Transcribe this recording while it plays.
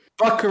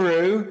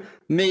Buckaroo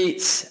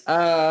meets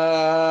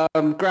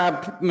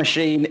grab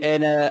machine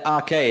in an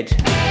arcade.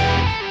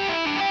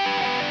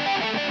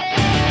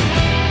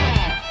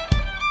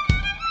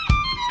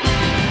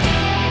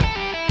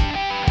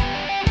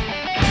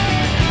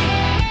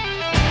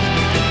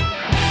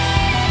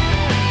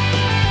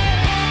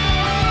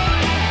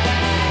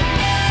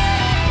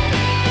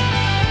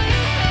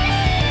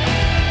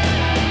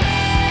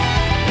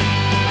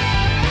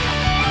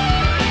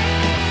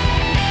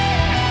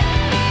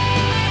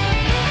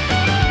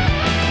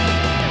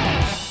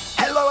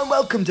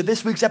 Welcome to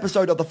this week's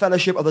episode of the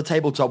Fellowship of the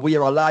Tabletop. We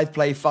are a live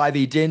play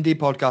 5e D&D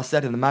podcast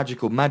set in the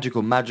magical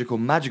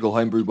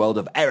homebrewed world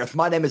of Aerith.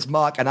 My name is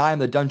Mark and I am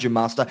the Dungeon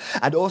Master.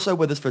 And also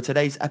with us for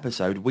today's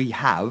episode, we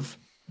have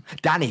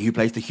Danny, who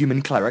plays the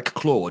human cleric,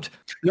 Claude.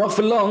 Not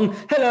for long.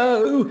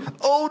 Hello.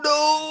 Oh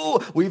no!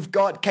 We've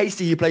got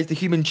Casey, who plays the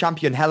human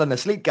champion, Helena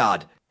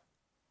Sleekguard.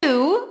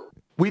 Who?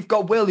 We've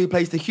got Will, who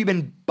plays the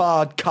human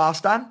bard,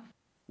 Carstan.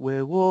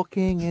 We're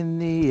walking in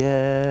the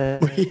air.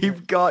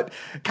 We've got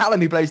Callum,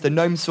 who plays the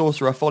gnome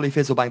sorcerer, Folly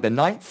Fizzlebank the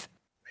Ninth.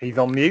 He's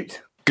on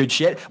mute. Good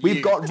shit.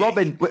 We've got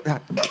Robin. We've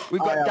got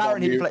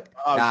Darren, who plays...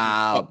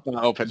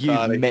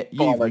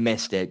 You've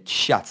missed it.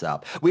 Shut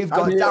up. We've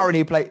got Darren,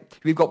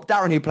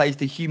 who plays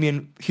the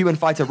human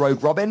fighter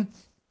rogue, Robin.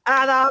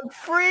 And I'm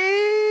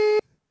free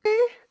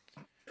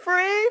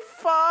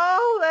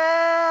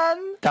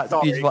falling. That's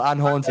beautiful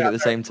and haunting at the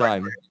same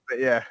time.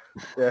 Yeah.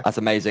 That's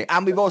amazing.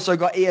 And we've also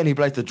got Ian, who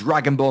plays the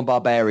Dragonborn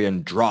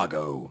Barbarian,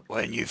 Drago.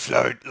 When you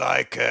float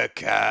like a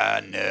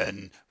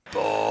cannonball.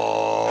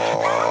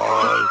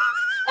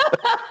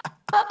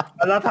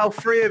 I love how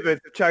three of us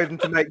have chosen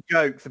to make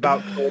jokes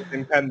about Claude's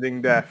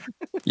impending death.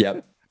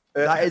 Yep.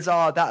 That is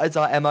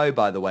our MO,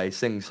 by the way,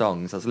 sing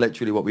songs. That's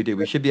literally what we do.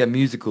 We should be a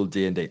musical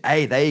D&D.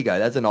 Hey, there you go.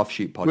 There's an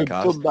offshoot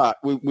podcast. We've done that.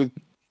 We've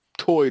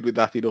toyed with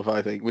that enough,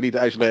 I think. We need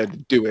to actually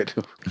do it.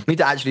 We need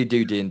to actually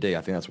do D&D.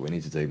 I think that's what we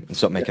need to do. And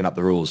stop making up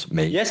the rules,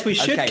 me. Yes, we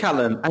should, okay.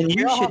 Callum. And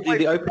you should do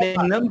the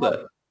opening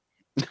number.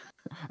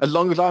 As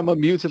long as I'm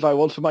unmuted as I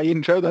was for my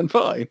intro, then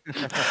fine.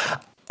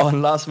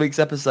 On last week's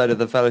episode of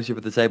the Fellowship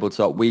of the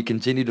Tabletop, we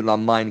continued on our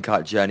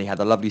minecart journey, had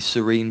the lovely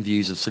serene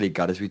views of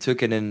Sleekguard as we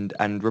took in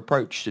and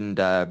reproached and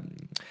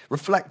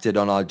reflected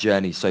on our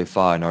journey so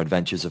far in our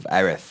adventures of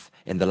Aerith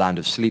in the land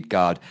of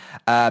Sleekguard,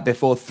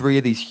 before three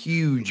of these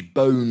huge,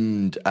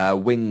 boned,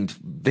 winged,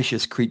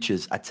 vicious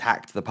creatures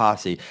attacked the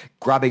party,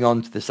 grabbing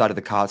onto the side of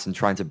the carts and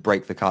trying to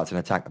break the carts and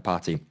attack the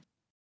party.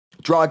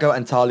 Drago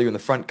and Talia in the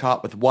front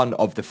cart with one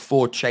of the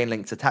four chain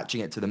links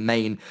attaching it to the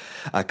main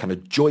kind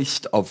of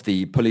joist of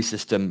the pulley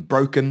system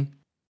broken.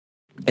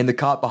 In the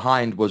cart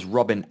behind was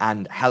Robin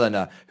and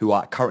Helena, who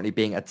are currently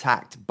being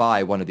attacked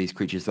by one of these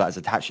creatures that has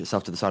attached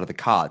itself to the side of the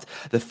cart.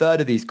 The third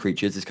of these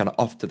creatures is kind of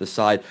off to the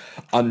side,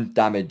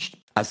 undamaged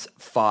as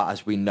far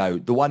as we know.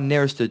 The one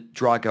nearest to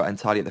Drago and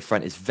Talia at the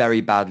front is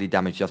very badly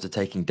damaged after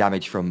taking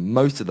damage from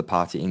most of the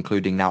party,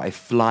 including now a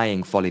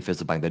flying Folly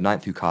Fizzlebank the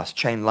Ninth, who casts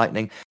Chain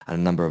Lightning and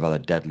a number of other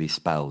deadly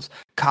spells.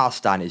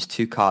 Carstan is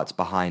two carts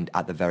behind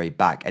at the very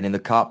back, and in the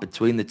cart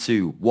between the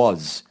two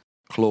was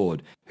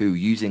Claude, who,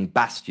 using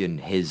Bastion,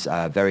 his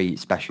very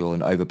special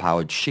and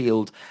overpowered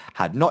shield,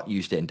 had not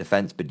used it in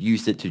defense, but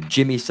used it to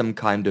jimmy some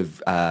kind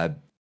of, I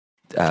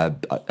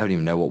don't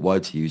even know what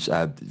word to use,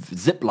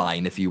 zip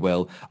line, if you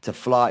will,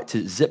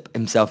 to zip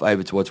himself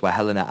over towards where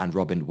Helena and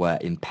Robin were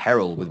in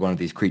peril with one of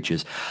these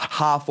creatures.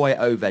 Halfway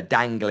over,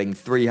 dangling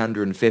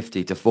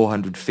 350 to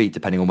 400 feet,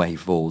 depending on where he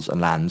falls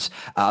and lands,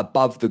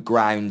 above the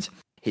ground.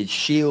 His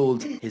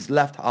shield, his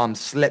left arm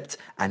slipped,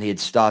 and he had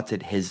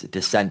started his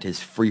descent,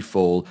 his free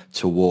fall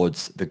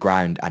towards the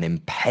ground and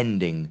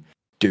impending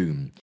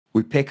doom.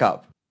 We pick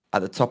up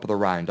at the top of the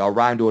round. Our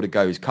round order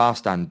goes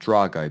Carstan,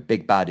 Drago,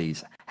 Big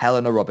Baddies,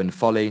 Helena, Robin,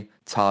 Folly,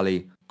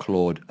 Tali,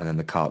 Claude, and then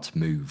the carts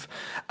move.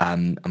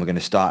 And we're going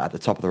to start at the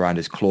top of the round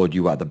as Claude,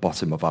 you were at the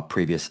bottom of our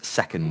previous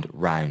second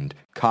round.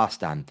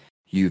 Carstan,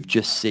 you've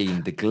just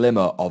seen the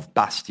glimmer of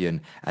Bastion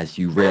as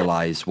you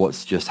realise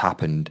what's just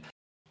happened.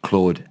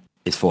 Claude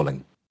is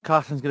falling.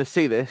 Carson's going to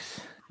see this,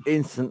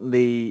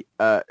 instantly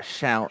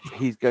shout.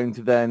 He's going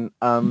to then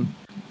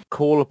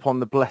call upon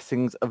the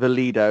blessings of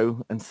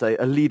Alido and say,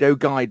 Alido,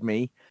 guide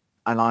me,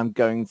 and I'm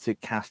going to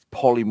cast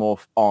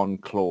Polymorph on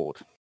Claude.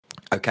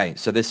 Okay,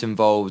 so this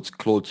involves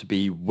Claude to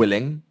be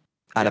willing,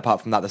 and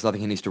apart from that, there's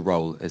nothing he needs to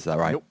roll, is that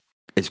right? Nope.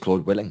 Is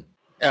Claude willing?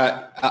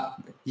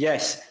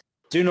 Yes.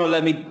 Do not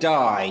let me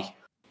die.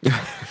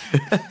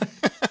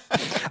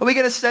 Are we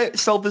going to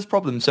solve this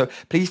problem? So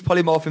please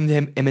polymorph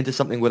him into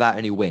something without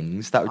any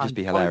wings. That would just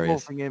be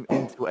hilarious. Polymorphing him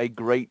into a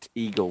great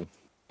eagle.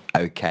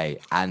 Okay,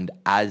 and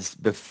as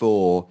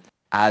before,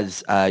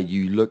 as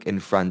you look in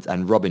front,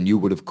 and Robin, you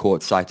would have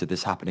caught sight of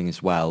this happening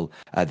as well.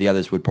 The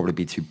others would probably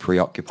be too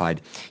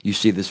preoccupied. You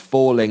see this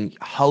falling,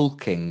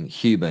 hulking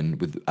human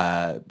with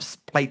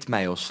plate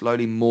mail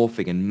slowly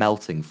morphing and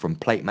melting from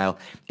plate mail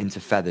into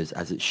feathers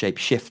as its shape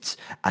shifts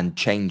and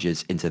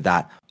changes into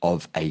that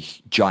of a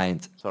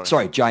giant...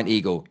 Sorry, giant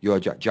eagle. You're a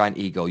giant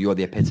eagle. You're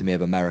the epitome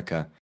of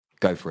America.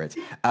 Go for it.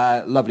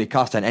 Lovely.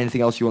 Carstan,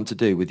 anything else you want to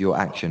do with your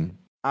action?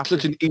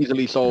 Such an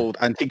easily solved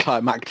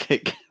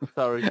anticlimactic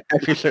Sorry.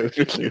 episode.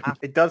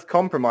 It does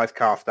compromise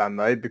Carstan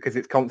though because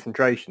it's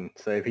concentration.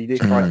 So if he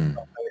did try to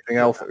stop anything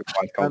else, it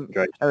requires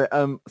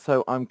concentration.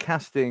 So I'm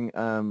casting.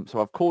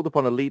 So I've called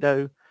upon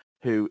Alido,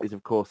 who is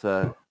of course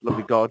a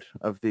lovely god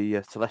of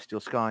the celestial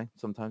sky.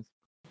 Sometimes,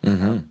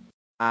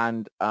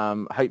 and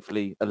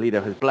hopefully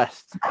Alido has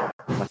blessed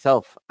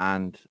myself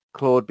and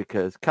Claude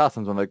because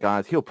Carstan's one of the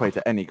guys. He'll pray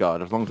to any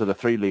god as long as they're the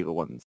three legal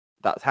ones.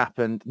 That's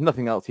happened.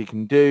 Nothing else he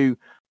can do.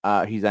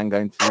 He's then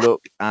going to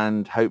look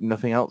and hope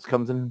nothing else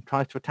comes and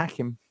tries to attack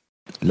him.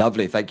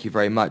 Lovely, thank you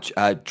very much.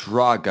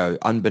 Drago,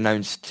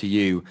 unbeknownst to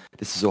you,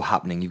 this is all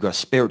happening. You've got a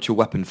spiritual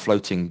weapon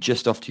floating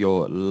just off to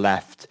your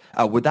left.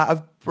 Would that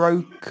have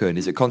broken?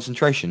 Is it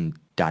concentration,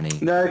 Danny?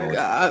 No,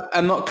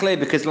 I'm not clear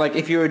because, like,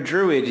 if you're a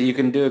druid, you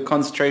can do a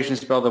concentration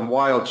spell than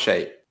wild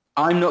shape.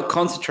 I'm not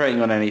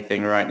concentrating on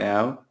anything right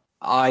now.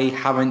 I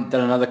haven't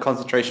done another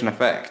concentration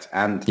effect,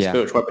 and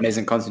spiritual weapon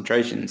isn't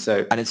concentration,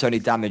 so... And it's only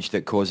damage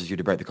that causes you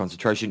to break the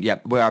concentration.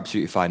 Yep, we're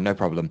absolutely fine, no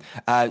problem.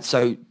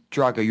 So,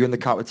 Drago, you're in the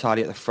cart with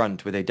Tali at the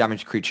front with a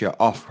damaged creature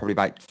off probably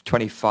about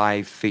 20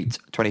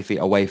 feet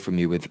away from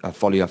you with a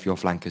volley off your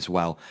flank as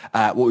well.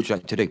 What would you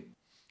like to do?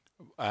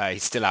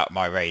 He's still out of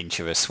my range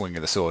of a swing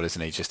of the sword,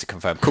 isn't he? Just to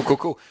confirm.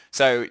 Cool.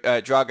 So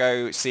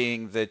Drago,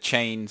 seeing the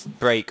chain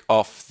break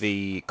off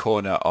the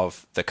corner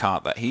of the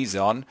cart that he's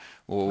on,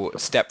 will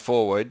step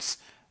forwards,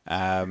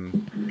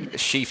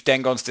 sheath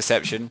Dengon's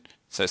Deception,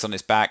 so it's on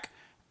his back,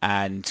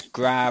 and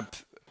grab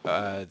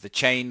the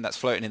chain that's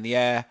floating in the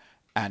air,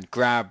 and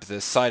grab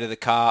the side of the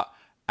cart,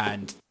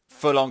 and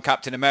full-on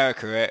Captain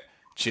America it,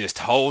 just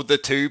hold the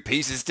two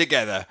pieces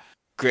together,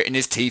 gritting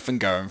his teeth and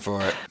going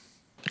for it.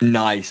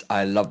 Nice.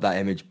 I love that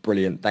image.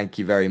 Brilliant. Thank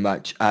you very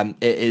much.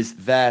 It is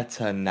their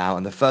turn now,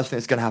 and the first thing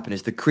that's going to happen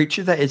is the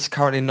creature that is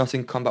currently not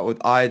in combat with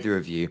either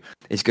of you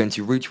is going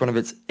to reach one of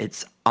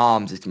its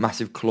arms, its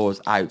massive claws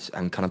out,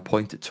 and kind of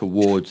point it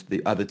towards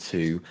the other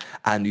two.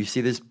 And you see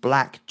this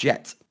black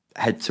jet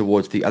head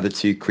towards the other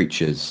two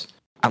creatures.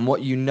 And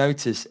what you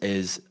notice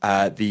is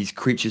these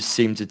creatures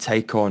seem to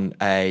take on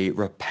a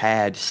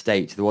repaired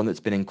state. The one that's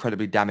been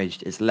incredibly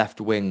damaged, its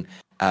left wing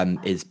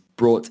is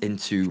brought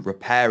into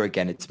repair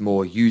again. It's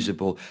more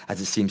usable as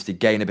it seems to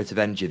gain a bit of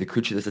energy. The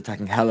creature that's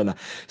attacking Helena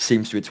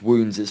seems to its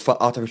wounds, its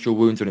artificial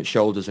wounds on its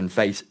shoulders and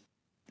face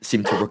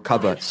seem to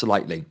recover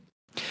slightly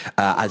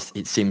as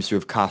it seems to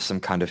have cast some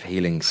kind of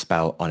healing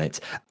spell on it.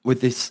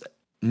 With this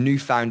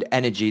newfound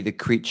energy, the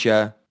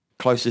creature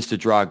closest to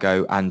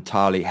Drago and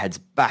Tali heads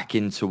back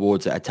in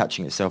towards it,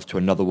 attaching itself to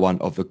another one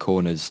of the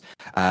corners.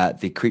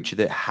 The creature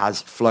that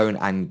has flown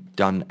and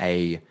done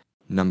a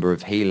number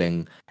of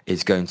healing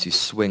is going to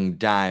swing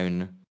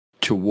down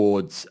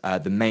towards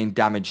the main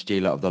damage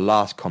dealer of the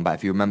last combat.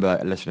 If you remember,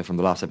 a listener from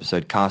the last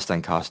episode,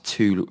 Carstan cast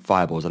 2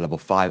 fireballs, a level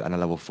 5 and a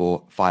level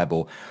 4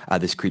 fireball.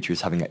 This creature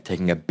is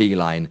taking a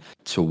beeline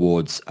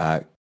towards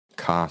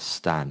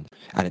Carstan,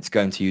 and it's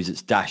going to use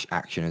its dash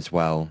action as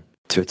well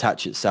to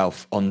attach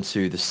itself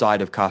onto the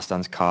side of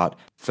Carstan's cart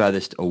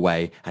furthest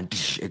away, and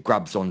it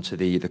grabs onto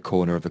the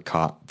corner of the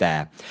cart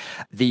there.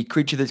 The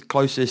creature that's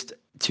closest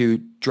to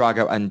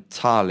Drago and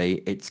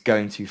Tali, it's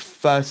going to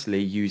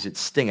firstly use its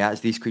stinger,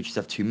 as these creatures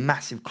have 2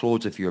 massive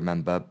claws, if you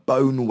remember,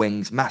 bone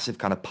wings, massive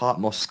kind of part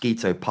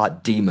mosquito,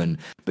 part demon,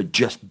 but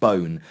just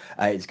bone.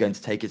 It's going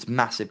to take its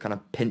massive kind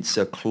of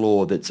pincer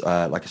claw that's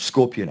like a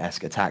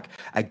scorpion-esque attack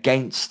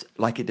against,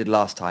 like it did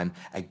last time,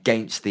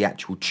 against the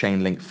actual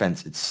chain link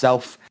fence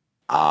itself.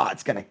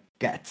 It's going to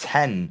get a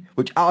 10,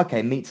 which,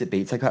 meets it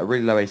beats. I got a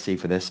really low AC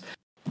for this.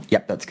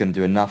 Yep, that's going to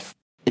do enough.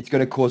 It's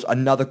going to cause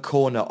another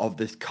corner of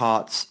this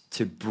cart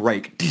to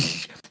break.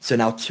 So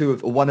now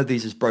one of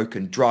these is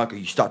broken. Drago,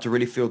 you start to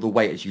really feel the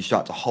weight as you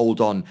start to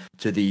hold on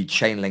to the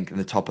chain link and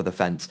the top of the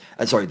fence.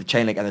 The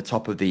chain link and the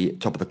top of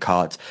the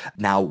cart.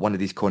 Now one of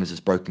these corners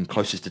is broken,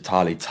 closest to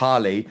Tali.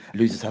 Tali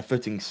loses her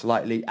footing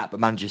slightly, but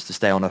manages to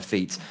stay on her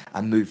feet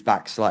and move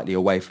back slightly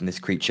away from this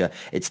creature.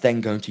 It's then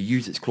going to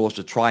use its claws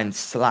to try and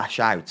slash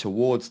out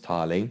towards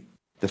Tali.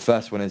 The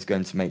first one is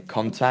going to make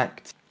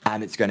contact,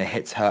 and it's going to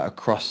hit her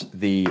across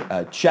the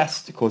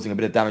chest, causing a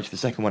bit of damage. The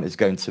second one is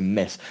going to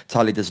miss.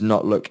 Tali does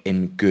not look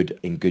in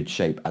good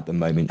shape at the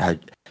moment.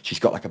 She's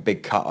got like a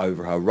big cut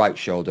over her right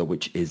shoulder,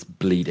 which is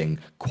bleeding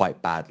quite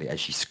badly as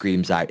she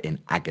screams out in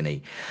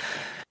agony.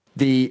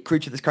 The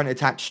creature that's currently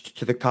attached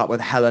to the cart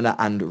with Helena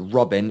and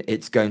Robin,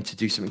 it's going to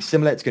do something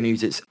similar. It's going to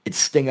use its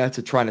stinger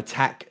to try and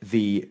attack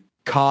the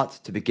cart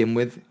to begin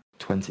with.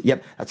 20.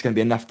 Yep, that's going to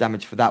be enough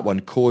damage for that one,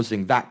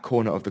 causing that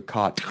corner of the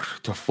cart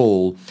to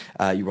fall.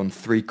 You run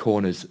 3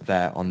 corners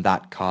there on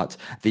that cart.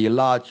 The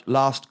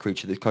last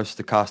creature that's closest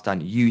to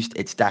Carstan used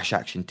its dash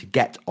action to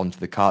get onto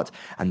the cart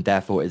and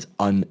therefore is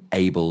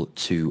unable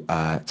to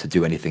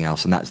do anything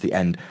else. And that's the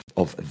end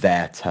of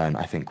their turn.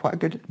 I think quite a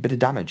good bit of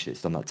damage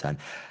it's done that turn.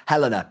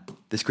 Helena,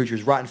 this creature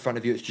is right in front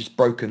of you. It's just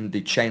broken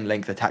the chain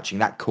link attaching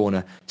that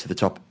corner to the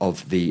top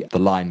of the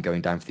line going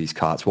down for these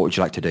carts. What would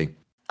you like to do?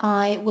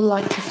 I would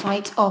like to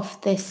fight off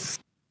this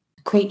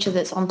creature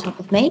that's on top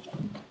of me.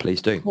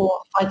 Please do.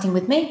 For fighting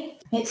with me.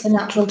 It's a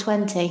natural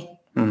 20.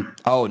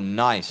 Oh,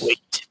 nice.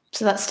 Sweet.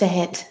 So that's to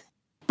hit.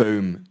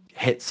 Boom.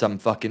 Hit some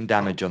fucking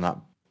damage on that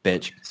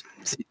bitch.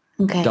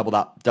 Okay. Double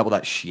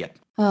that shit.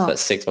 Oh, So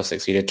that's 6 plus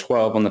 6. So you did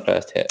 12 on the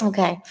first hit.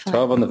 okay. Fine.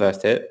 12 on the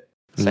first hit.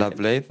 Second.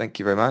 Lovely. Thank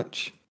you very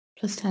much.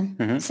 Plus 10.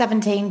 Mhm.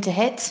 17 to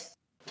hit.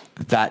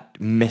 That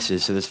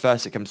misses. So this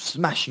first hit comes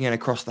smashing in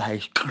across the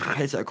face,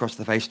 hits it across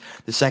the face.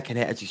 The second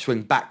hit, as you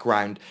swing back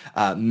round,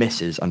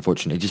 misses,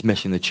 unfortunately, just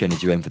missing the chin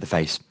as you aim for the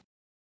face.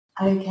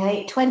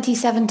 Okay.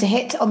 27 to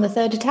hit on the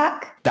third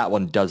attack. That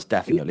one does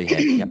definitely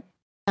hit. Yep.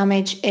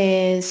 Damage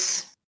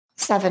is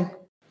 7.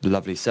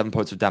 Lovely. 7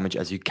 points of damage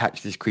as you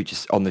catch this creature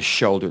on the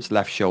shoulder, its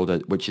left shoulder,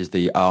 which is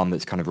the arm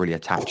that's kind of really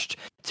attached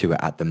to it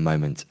at the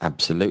moment.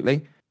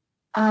 Absolutely.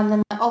 And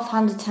then my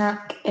offhand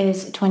attack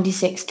is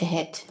 26 to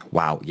hit.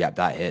 Wow. Yep,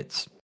 that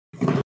hits.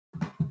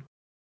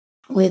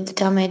 With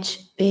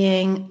damage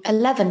being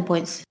 11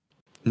 points.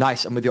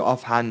 Nice. And with your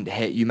offhand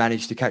hit, you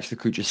manage to catch the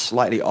creature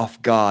slightly off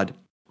guard.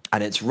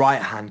 And its right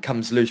hand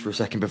comes loose for a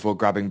second before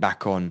grabbing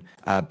back on,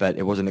 but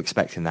it wasn't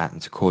expecting that and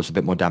to cause a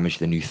bit more damage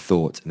than you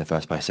thought in the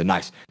first place. So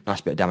nice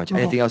bit of damage.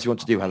 Okay. Anything else you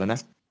want to do, Helena?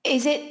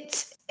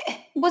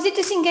 Was it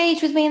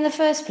disengaged with me in the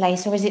first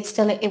place, or was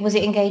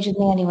it engaged with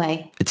me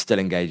anyway? It's still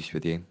engaged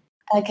with you.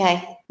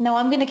 Okay. No,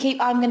 I'm gonna keep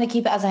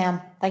it as I am.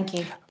 Thank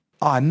you.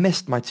 Oh, I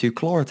missed my 2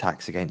 claw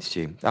attacks against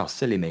you. Oh,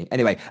 silly me.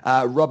 Anyway,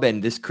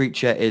 Robin, this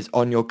creature is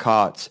on your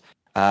cart.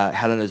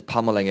 Helena's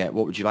pummeling it.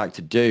 What would you like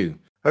to do?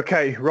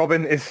 Okay,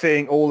 Robin is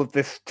seeing all of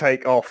this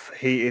take off.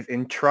 He is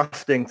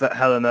entrusting that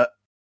Helena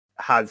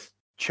has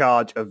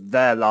charge of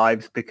their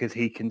lives because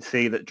he can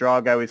see that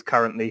Drago is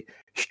currently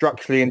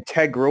structurally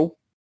integral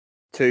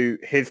to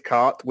his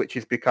cart, which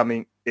is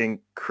becoming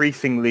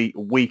increasingly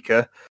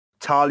weaker.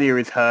 Talia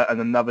is hurt and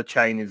another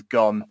chain is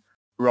gone.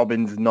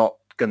 Robin's not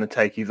going to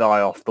take his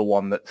eye off the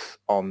one that's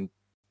on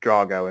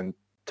Drago and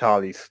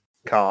Talia's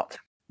cart.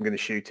 I'm going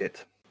to shoot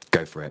it.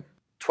 Go for it.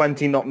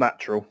 20 not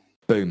natural.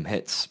 Boom,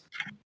 hits.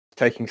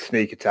 Taking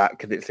sneak attack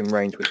because it's in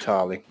range with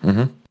Talia.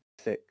 Mm-hmm.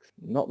 6.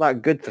 Not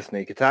that good for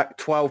sneak attack.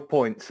 12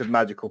 points of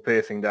magical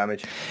piercing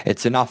damage.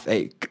 It's enough.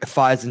 It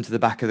fires into the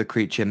back of the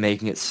creature,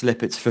 making it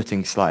slip its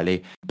footing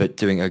slightly, but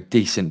doing a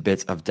decent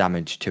bit of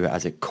damage to it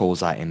as it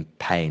calls out in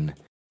pain.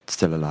 It's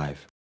still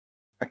alive.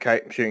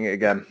 Okay, I'm shooting it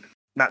again.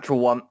 Natural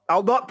 1. Oh,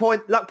 luck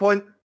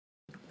point.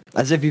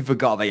 As if you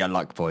forgot about your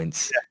luck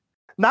points. Yeah.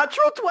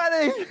 Natural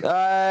 20!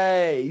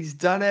 Hey, he's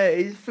done it.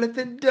 He's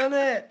flipping done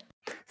it.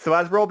 So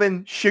as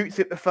Robin shoots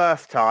it the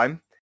first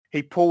time,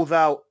 he pulls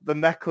out the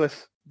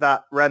necklace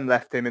that Ren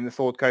left him in the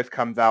Sword Coast,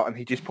 comes out, and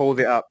he just pulls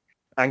it up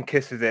and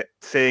kisses it,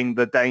 seeing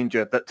the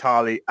danger that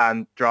Tali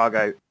and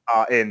Drago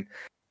are in,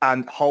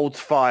 and holds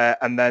fire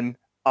and then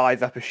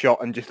eyes up a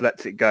shot and just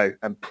lets it go.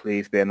 And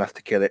please be enough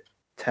to kill it.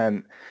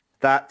 10.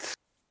 That's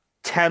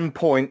 10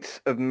 points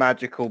of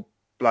magical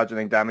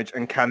bludgeoning damage.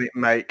 And can it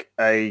make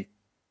a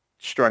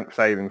strength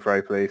saving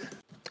throw, please?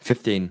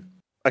 15.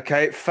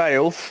 Okay, it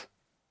fails.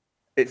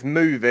 It's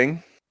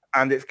moving,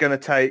 and it's going to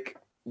take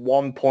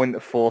 1 point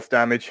of force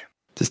damage.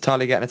 Does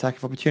Talia get an attack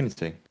of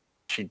opportunity?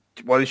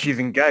 Well, she's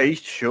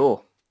engaged,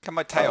 sure. Can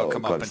my tail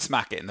come up close. and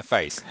smack it in the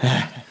face?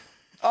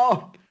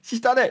 Oh, she's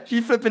done it.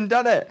 She's flipping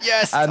done it.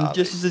 Yes, Talia.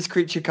 Just as this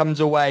creature comes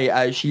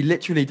away, she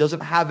literally doesn't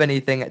have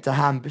anything to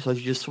hand, so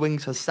she just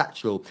swings her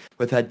satchel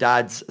with her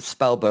dad's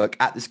spellbook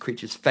at this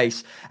creature's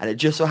face, and it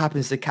just so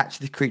happens to catch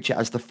the creature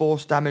as the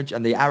force damage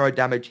and the arrow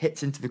damage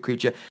hits into the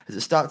creature. As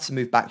it starts to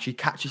move back, she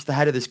catches the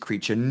head of this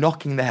creature,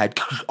 knocking the head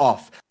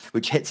off,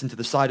 which hits into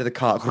the side of the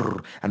cart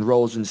and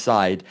rolls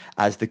inside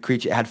as the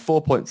creature had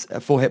 4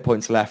 hit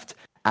points left.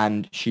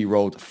 And she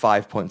rolled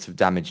 5 points of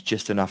damage,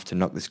 just enough to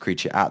knock this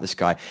creature out of the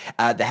sky.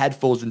 The head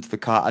falls into the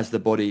cart as the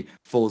body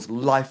falls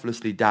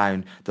lifelessly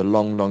down the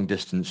long, long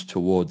distance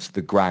towards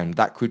the ground.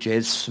 That creature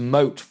is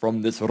smote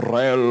from this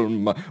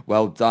realm.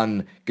 Well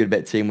done. Good bit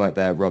of teamwork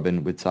there,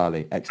 Robin, with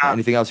Tali. Excellent.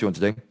 Anything else you want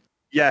to do?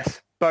 Yes,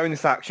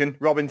 bonus action.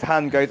 Robin's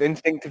hand goes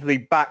instinctively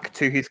back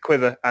to his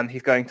quiver, and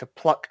he's going to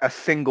pluck a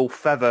single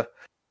feather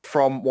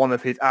from one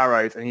of his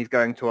arrows, and he's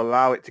going to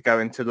allow it to go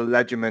into the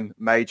Legiman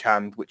mage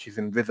hand, which is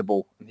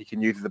invisible, and he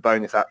can use as a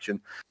bonus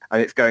action,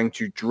 and it's going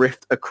to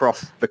drift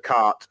across the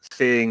cart,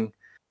 seeing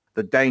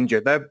the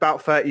danger. They're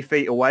about 30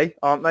 feet away,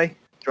 aren't they,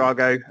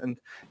 Drago? And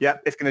yeah,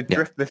 it's going to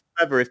drift, this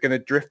feather is going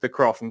to drift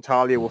across, and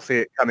Talia will see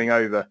it coming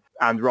over,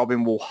 and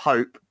Robin will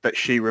hope that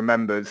she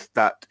remembers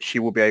that she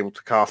will be able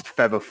to cast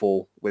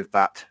Featherfall with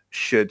that,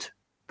 should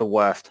the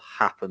worst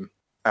happen.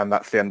 And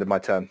that's the end of my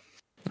turn.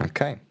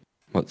 Okay.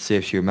 Let's see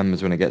if she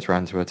remembers when it gets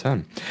around to her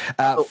turn.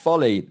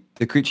 Folly,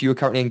 the creature you're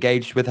currently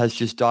engaged with has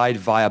just died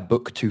via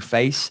Book to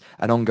Face,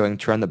 an ongoing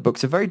trend that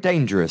books are very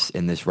dangerous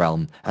in this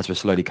realm, as we're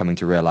slowly coming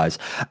to realise.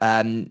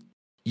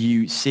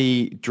 You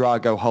see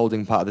Drago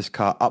holding part of this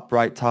car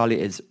upright. Talia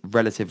is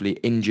relatively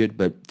injured,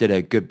 but did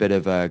a good bit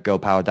of girl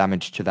power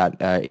damage to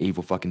that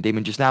evil fucking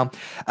demon just now.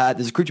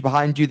 There's a creature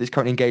behind you that's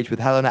currently engaged with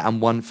Helena, and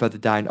one further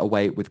down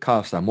away with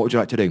Carstan. What would you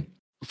like to do?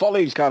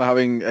 Folly's kind of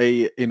having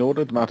a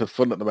inordinate amount of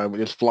fun at the moment,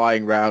 just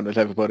flying around as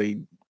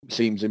everybody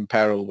seems in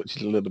peril, which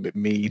is a little bit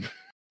mean.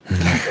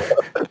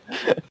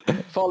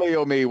 Folly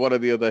or me, one or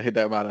the other, it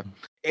don't matter.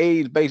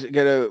 He's basically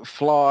going to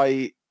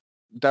fly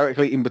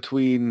directly in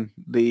between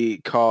the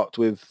cart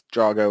with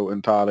Drago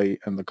and Tali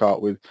and the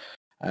cart with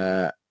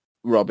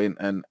Robin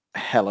and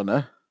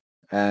Helena.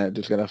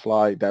 Just going to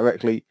fly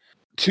directly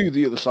to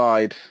the other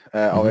side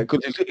of it,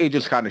 because he's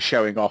just kind of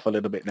showing off a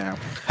little bit now.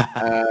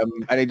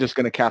 And he's just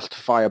going to cast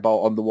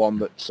Firebolt on the one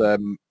that's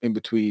in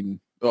between,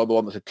 or the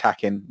one that's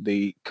attacking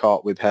the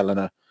cart with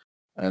Helena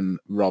and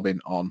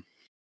Robin on.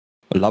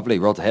 Well, lovely.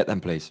 Roll to hit then,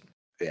 please.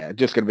 Yeah,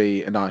 just going to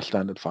be a nice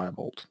standard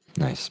Firebolt.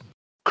 Nice.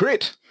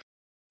 Crit!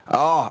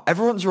 Oh,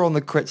 everyone's rolling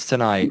the crits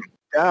tonight.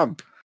 Damn.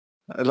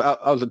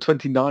 I was at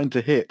 29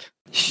 to hit.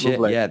 Shit,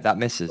 Lovely. yeah, that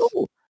misses.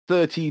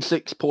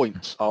 36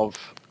 points of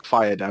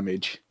fire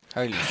damage.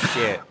 Holy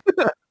shit.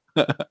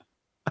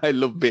 I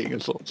love being a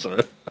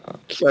sorcerer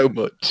so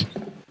much.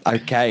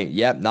 Okay,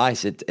 yeah,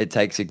 nice. It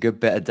takes a good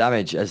bit of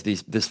damage as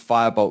this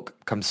firebolt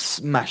comes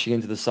smashing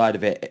into the side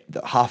of it.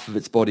 Half of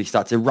its body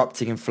starts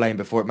erupting in flame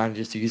before it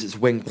manages to use its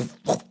wing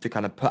to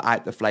kind of put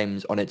out the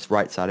flames on its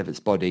right side of its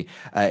body.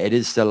 It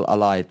is still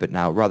alive, but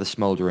now rather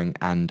smouldering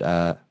and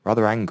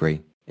rather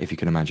angry, if you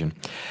can imagine.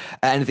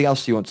 Anything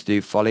else you want to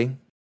do, Folly?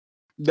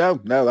 No,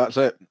 that's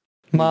it.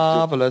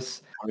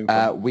 Marvellous.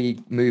 We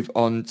move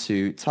on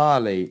to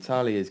Tali.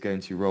 Tali is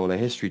going to roll a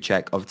history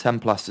check of 10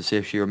 plus to see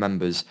if she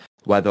remembers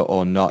whether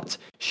or not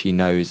she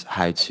knows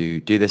how to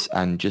do this.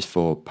 And just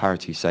for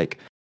parity's sake,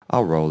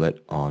 I'll roll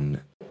it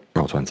on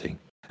roll 20.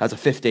 That's a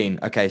 15.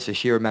 Okay, so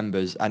she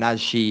remembers. And as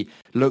she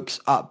looks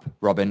up,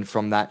 Robin,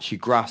 from that, she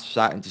grasps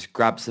out and just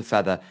grabs the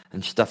feather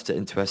and stuffs it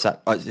into her sack.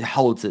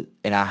 Holds it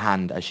in her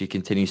hand as she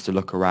continues to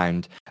look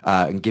around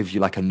and gives you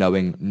like a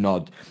knowing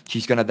nod.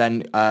 She's going to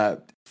then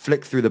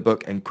flick through the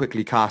book and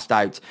quickly cast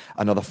out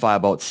another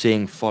firebolt,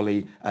 seeing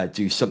Folly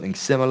do something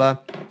similar.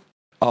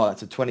 Oh,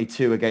 that's a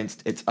 22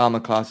 against its armor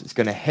class. It's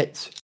going to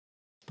hit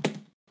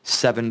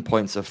 7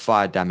 points of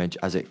fire damage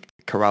as it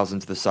corrals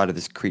into the side of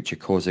this creature,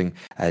 causing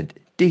a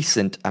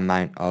decent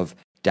amount of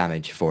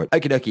damage for it.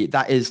 Okie dokie,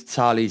 that is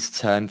Tali's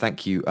turn.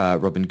 Thank you,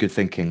 Robin. Good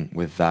thinking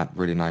with that.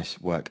 Really nice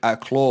work.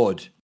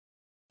 Claude,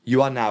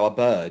 you are now a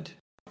bird.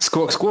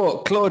 Squawk,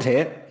 squawk. Claude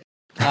here.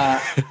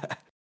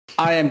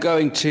 I am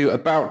going to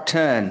about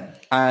turn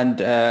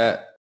and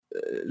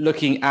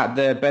looking at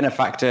the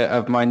benefactor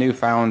of my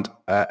newfound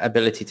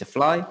ability to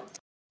fly.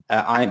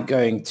 I'm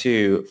going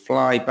to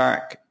fly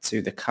back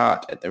to the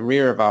cart at the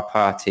rear of our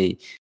party,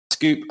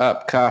 scoop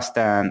up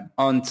Karstan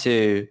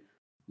onto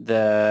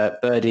the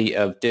Birdie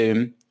of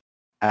Doom,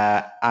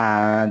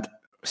 and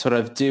sort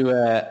of do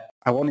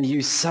I want to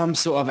use some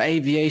sort of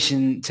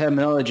aviation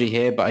terminology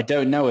here, but I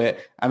don't know it.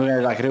 I'm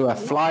going to do a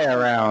fly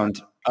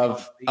around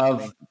of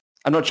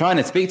I'm not trying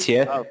to speak to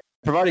you. Oh.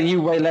 Providing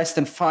you weigh less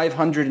than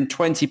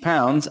 520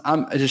 pounds,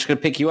 I'm just going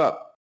to pick you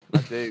up. I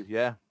do,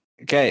 yeah.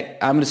 Okay,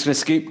 I'm just going to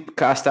scoop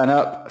Karstan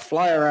up,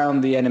 fly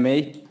around the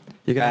enemy.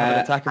 You're going to have an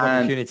attack of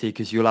opportunity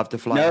because you'll have to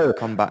fly into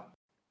combat.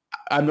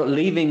 I'm not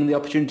leaving the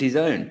opportunity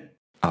zone.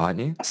 Oh, aren't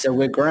you? So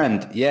we're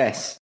grand,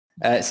 yes.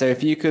 So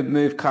if you could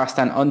move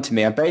Karstan onto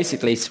me, I'm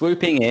basically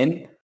swooping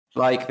in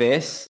like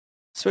this,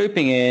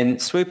 swooping in,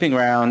 swooping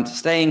round,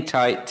 staying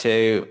tight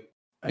to,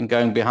 and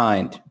going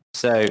behind.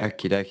 So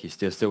Okie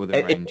dokie, still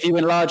within range. if you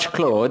enlarge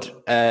Claude,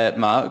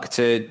 Mark,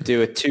 to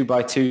do a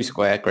 2x2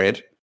 square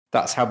grid,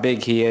 that's how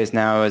big he is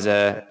now as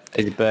a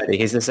birdie.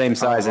 He's the same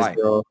size as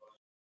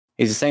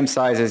he's the same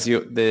size as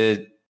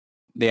the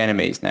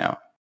enemies now.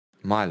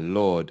 My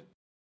lord.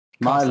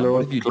 My Karstan, lord.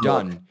 what have you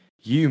done?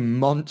 You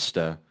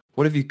monster.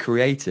 What have you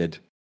created?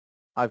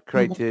 I've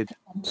created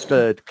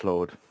Bird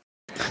Claude.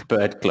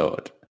 Bird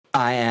Claude.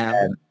 I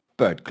am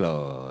Bird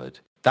Claude.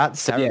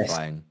 That's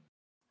terrifying.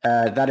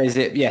 That is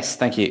it. Yes,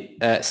 thank you.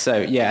 And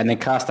then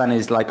Karstan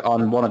is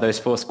on one of those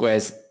 4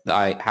 squares that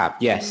I have.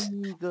 Yes.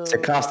 So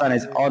Karstan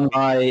is on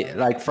my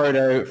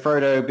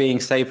Frodo being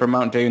saved from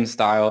Mount Doom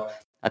style.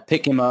 I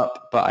pick him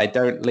up, but I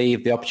don't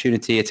leave the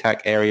opportunity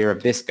attack area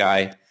of this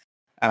guy.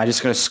 And I'm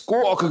just going to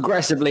squawk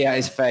aggressively at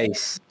his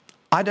face.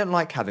 I don't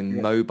like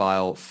having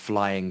mobile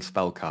flying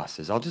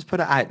spellcasters. I'll just put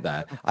it out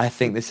there. I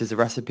think this is a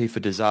recipe for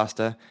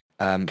disaster.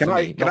 Can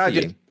I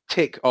just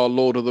tick our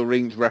Lord of the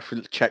Rings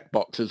reference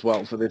checkbox as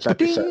well for this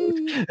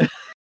episode?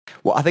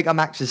 Well, I think our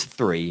max is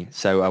 3,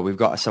 so we've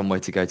got some way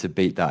to go to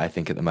beat that, I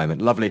think, at the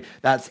moment. Lovely.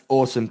 That's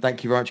awesome.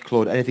 Thank you very much,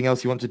 Claude. Anything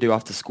else you want to do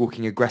after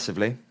squawking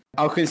aggressively?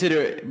 I'll consider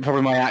it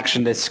probably my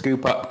action to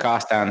scoop up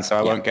Karstan so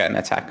I won't get an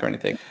attack or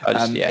anything.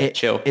 I'll just,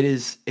 chill. It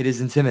is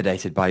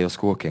intimidated by your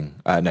squawking.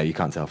 No, you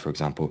can't tell, for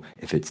example,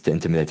 if it's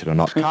intimidated or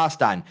not.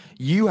 Karstan,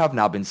 you have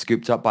now been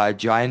scooped up by a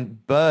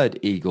giant bird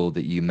eagle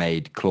that you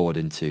made Claude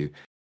into.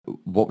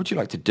 What would you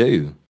like to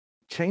do?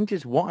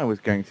 Changes what I was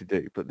going to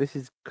do, but this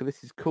is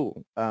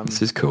cool.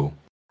 This is cool.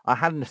 I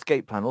had an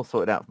escape plan all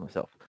sorted out for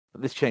myself,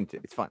 but this changed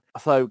it. It's fine.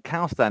 So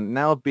Karstan,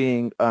 now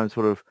being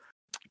sort of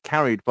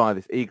carried by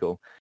this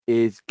eagle,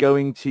 is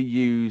going to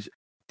use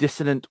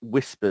dissonant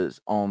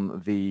whispers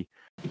on the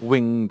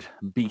winged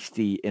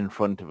beastie in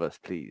front of us,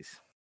 please.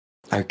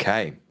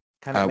 Okay.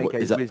 Can it make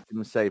a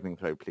wisdom saving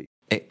throw, please?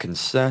 It can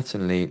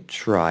certainly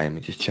try. Let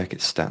me just check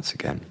its stats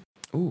again.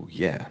 Oh,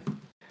 yeah.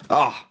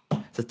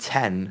 It's a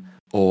 10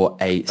 or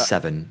a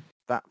 7.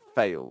 That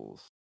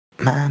fails.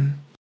 Man.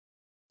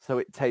 So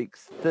it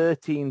takes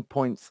 13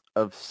 points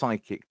of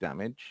psychic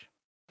damage.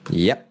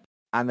 Yep.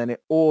 And then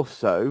it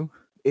also,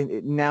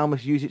 it now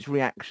must use its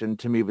reaction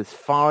to move as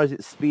far as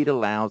its speed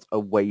allows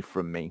away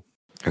from me.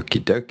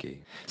 Okie dokie.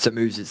 So it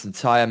moves its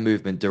entire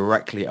movement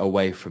directly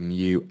away from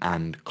you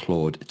and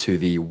Claude to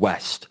the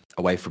west,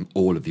 away from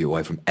all of you,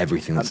 away from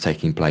everything that's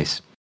taking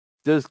place.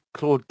 Does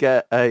Claude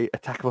get a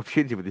attack of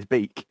opportunity with his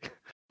beak?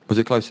 Was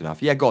it close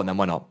enough? Yeah, go on then.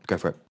 Why not? Go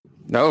for it.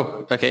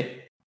 No,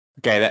 okay.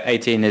 Okay, that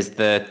 18 is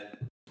the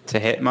to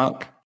hit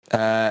mark.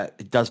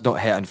 It does not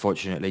hit,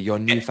 unfortunately. Your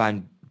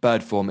newfound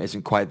bird form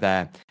isn't quite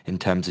there in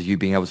terms of you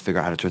being able to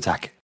figure out how to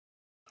attack it.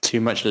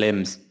 Too much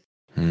limbs.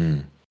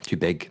 Too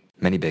big.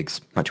 Many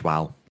bigs. Much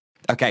wow.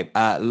 Okay,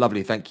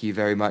 lovely. Thank you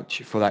very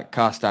much for that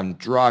cast down.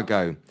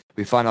 Drago,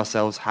 we find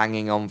ourselves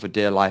hanging on for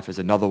dear life as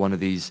another one of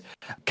these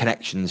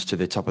connections to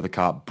the top of the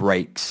cart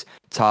breaks.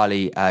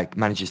 Tali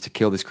manages to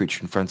kill this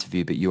creature in front of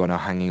you, but you are now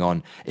hanging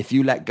on. If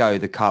you let go,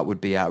 the cart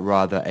would be at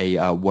rather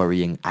a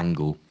worrying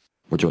angle.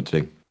 What do you want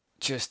to do?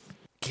 Just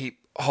keep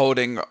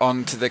holding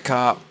on to the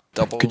cart.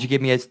 Double. Could you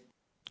give me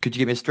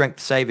a strength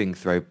saving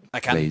throw, I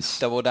can please?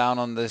 double down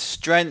on the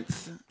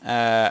strength,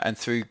 and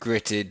through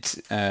gritted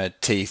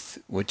teeth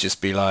would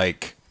just be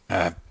like,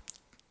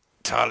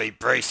 Tali,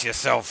 brace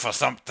yourself for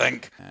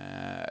something.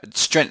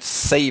 Strength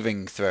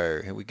saving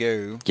throw. Here we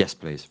go. Yes,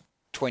 please.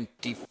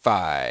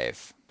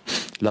 25.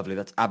 Lovely,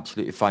 that's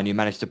absolutely fine. You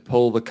managed to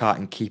pull the cart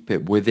and keep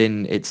it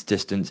within its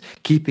distance,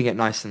 keeping it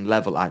nice and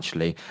level,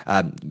 actually,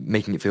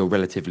 making it feel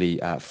relatively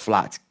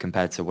flat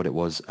compared to what it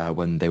was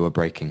when they were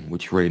breaking,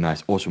 which is really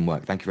nice. Awesome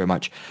work. Thank you very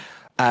much.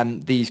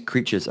 These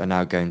creatures are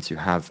now going to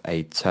have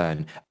a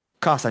turn.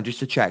 Carson, just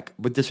to check,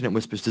 with Dissonant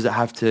Whispers, does it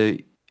have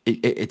to...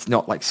 It's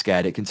not like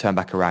scared. It can turn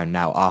back around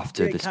now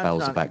after the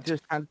spell's effect. It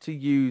just had to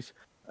use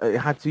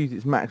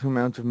its maximum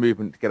amount of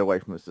movement to get away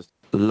from us.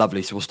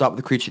 Lovely. So we'll start with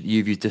the creature that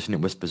you've used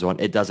Dissonant Whispers on.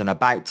 It does an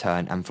about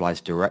turn and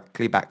flies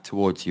directly back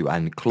towards you.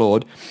 And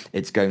Claude,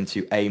 it's going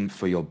to aim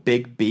for your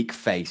big beak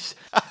face.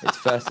 Its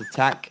first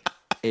attack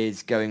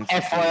is going to...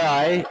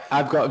 FYI,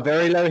 I've got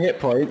very low hit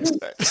points,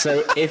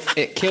 so if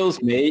it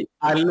kills me,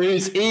 I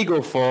lose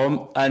eagle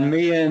form, and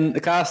me and the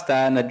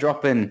Carstan are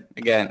dropping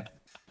again.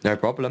 No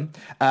problem.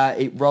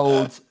 It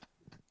rolled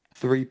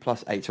 3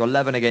 plus 8, so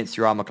 11 against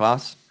your armor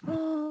class.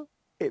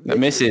 It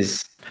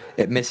misses.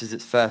 It misses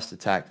its first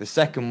attack. The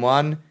second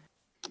one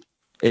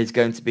is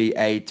going to be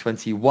a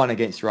 21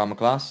 against your armor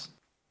class.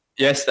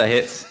 Yes, that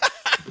hits.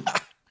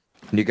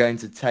 And you're going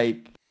to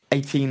take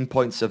 18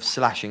 points of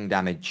slashing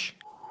damage.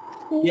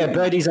 Yeah,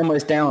 Birdie's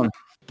almost down.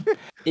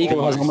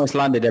 Eagle has almost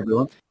landed,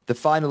 everyone. The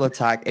final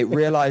attack, it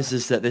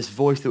realizes that this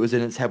voice that was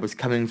in its head was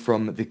coming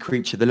from the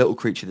creature, the little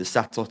creature that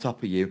sat on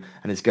top of you,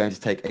 and is going to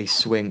take a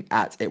swing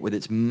at it with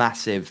its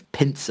massive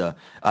pincer.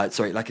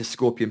 Like a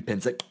scorpion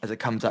pincer as it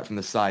comes out from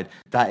the side.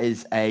 That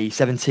is a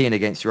 17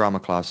 against your armor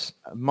class.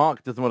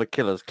 Mark doesn't want to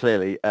kill us,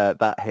 clearly.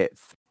 That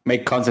hits.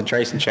 Make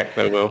concentration check,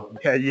 though, Will.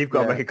 Yeah, you've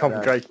got to make a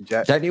concentration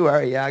check. Don't you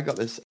worry, yeah, I got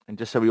this. And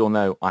just so we all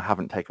know, I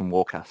haven't taken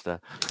Warcaster.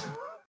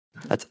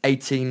 That's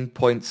 18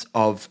 points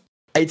of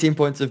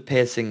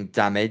piercing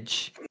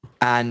damage.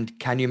 And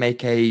can you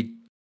make a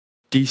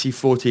DC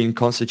 14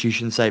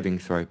 Constitution saving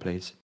throw,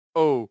 please?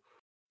 Oh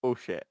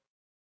shit.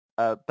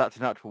 That's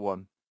a natural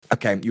one.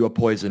 Okay, you are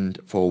poisoned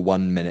for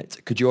 1 minute.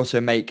 Could you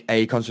also make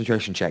a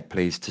concentration check,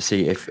 please, to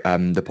see if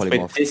the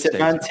polymorph... With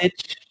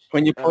disadvantage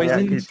when you're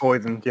poisoned? Yeah, he's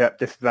poisoned. Yep,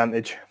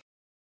 disadvantage.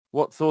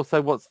 What's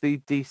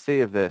the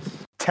DC of this?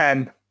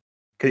 10.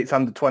 Because it's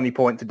under 20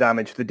 points of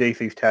damage. The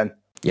DC's 10.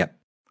 Yep.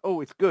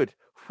 Oh, it's good.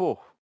 Phew.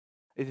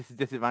 This is a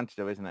disadvantage,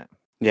 though, isn't it?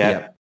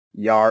 Yeah.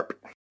 Yarp.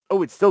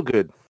 Oh, it's still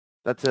good.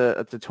 That's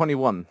a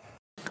 21.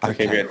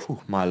 Okay, good.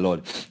 Whew, my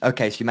lord.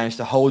 Okay, so you managed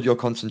to hold your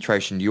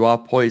concentration. You are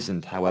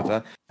poisoned,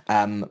 however,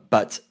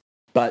 but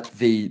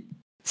the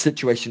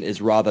situation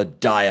is rather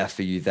dire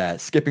for you there.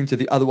 Skipping to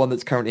the other one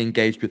that's currently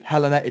engaged with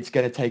Helena, it's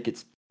going to take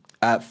its...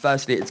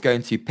 firstly, it's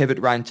going to pivot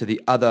around to the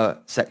other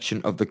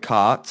section of the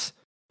cart.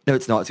 No,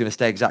 it's not. It's going to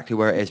stay exactly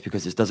where it is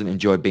because it doesn't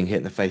enjoy being hit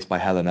in the face by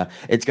Helena.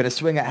 It's going to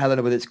swing at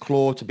Helena with its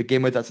claw to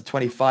begin with. That's a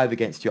 25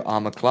 against your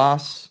armor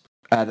class.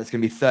 That's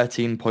going to be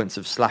 13 points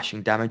of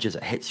slashing damage as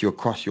it hits you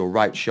across your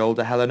right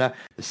shoulder, Helena.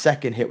 The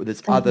second hit with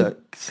its other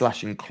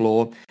slashing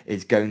claw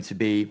is going to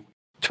be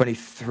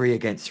 23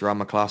 against your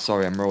armor class.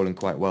 Sorry, I'm rolling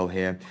quite well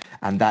here.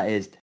 And that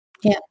is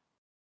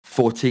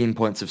 14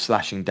 points of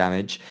slashing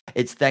damage.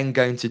 It's then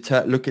going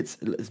to look its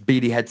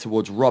beady head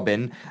towards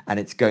Robin, and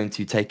it's going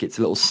to take its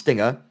little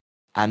stinger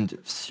and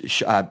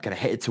going to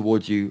hit it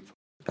towards you.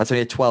 That's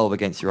only a 12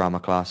 against your armor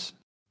class.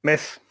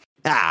 Miss.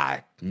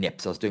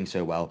 Nips. I was doing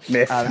so well.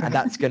 Miss. And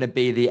that's going to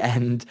be the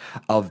end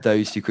of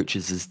those two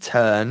creatures'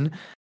 turn.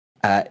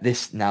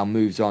 This now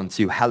moves on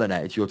to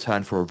Helena. It's your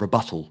turn for a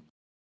rebuttal.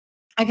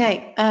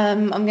 Okay,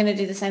 I'm going to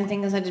do the same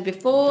thing as I did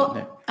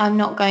before. I'm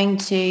not going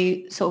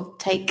to sort of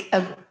take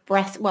a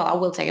breath. Well, I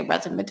will take a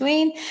breath in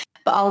between,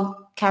 but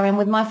I'll carry on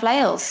with my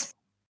flails.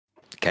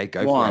 Okay,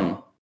 go for it.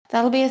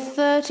 That'll be a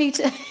 30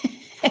 to...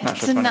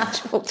 It's a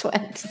Natural natural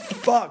 20.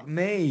 Fuck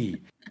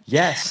me.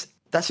 Yes.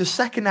 That's your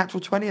second natural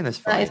 20 in this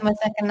fight. That is my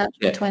second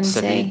natural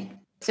 20.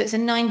 So it's a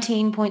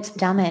 19 points of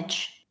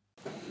damage.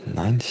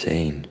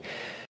 19.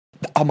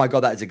 Oh my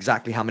god, that is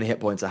exactly how many hit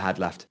points I had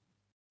left.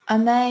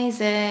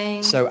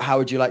 Amazing. So how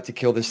would you like to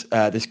kill this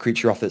this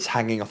creature off that's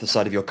hanging off the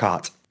side of your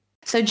cart?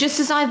 So just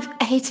as I've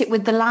hit it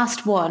with the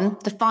last one,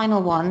 the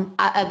final one,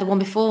 the one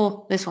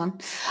before this one,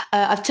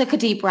 I've took a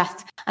deep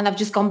breath and I've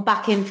just gone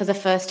back in for the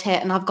first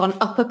hit, and I've gone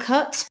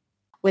uppercut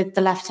with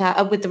the left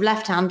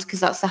hand because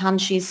that's the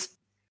hand she's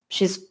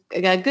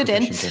good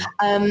in.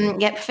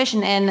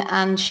 Proficient in,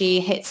 and she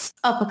hits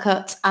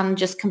uppercut and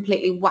just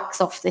completely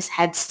whacks off this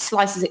head,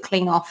 slices it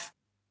clean off.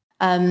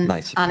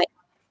 Nice. And it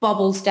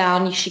bobbles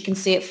down. She can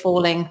see it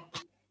falling.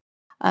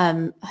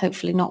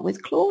 Hopefully not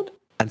with Claude.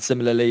 And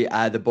similarly,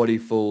 the body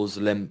falls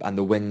limp and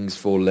the wings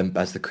fall limp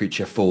as the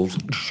creature falls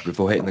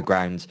before hitting the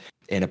ground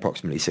in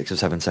approximately 6 or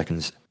 7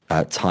 seconds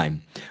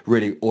time.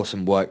 Really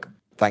awesome work.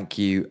 Thank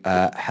you,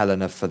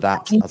 Helena, for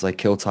that. As I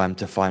kill time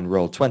to find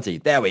roll 20.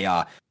 There we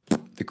are.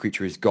 The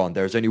creature is gone.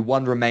 There is only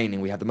one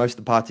remaining. We have the most of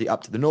the party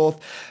up to the north,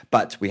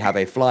 but we have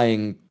a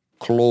flying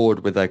Claude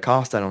with a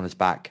cast down on his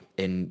back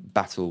in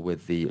battle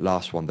with the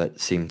last one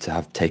that seemed to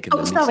have taken the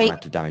least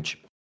amount of damage.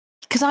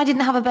 Because I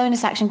didn't have a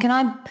bonus action. Can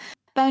I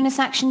bonus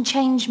action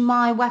change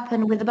my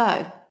weapon with a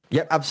bow?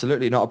 Yep,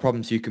 absolutely. Not a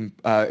problem. So you can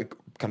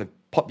kind of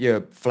pop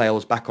your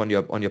flails back on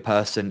your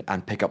person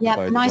and pick up the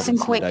bow. Yeah, nice and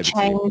quick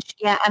change.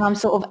 Yeah, and I'm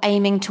sort of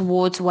aiming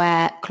towards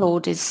where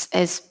Claude is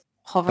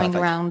hovering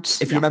around.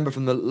 If you remember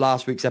from the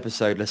last week's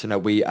episode, listener,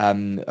 we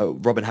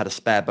Robin had a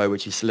spare bow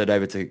which he slid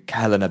over to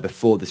Helena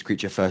before this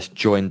creature first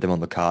joined them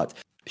on the cart.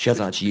 She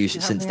hasn't actually used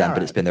it since then,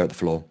 but it's been there at the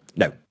floor.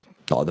 No,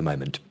 not at the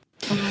moment.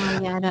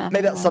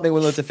 Maybe that's something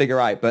we'll have to figure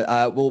out, but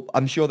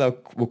I'm sure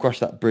we'll cross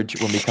that bridge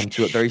when we come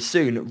to it very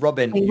soon.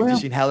 Robin, you've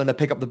just seen Helena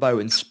pick up the bow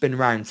and spin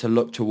round to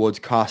look towards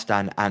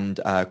Carstan and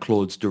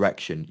Claude's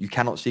direction. You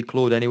cannot see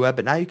Claude anywhere,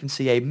 but now you can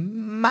see a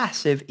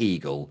massive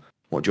eagle.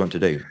 What do you want to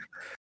do?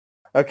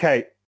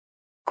 Okay,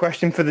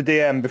 question for the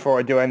DM before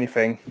I do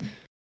anything.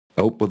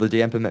 Oh, will the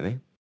DM permit me?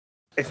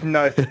 It's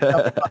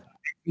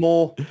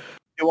more,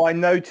 do I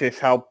notice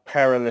how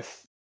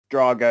perilous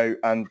Drago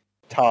and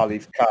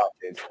Tali's cart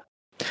is?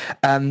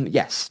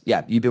 Yes,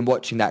 yeah. You've been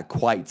watching that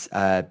quite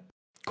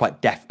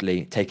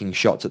deftly, taking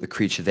shots at the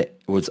creature that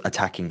was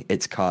attacking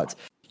its cart.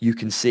 You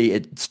can see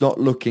it's not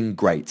looking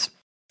great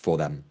for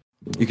them.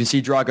 You can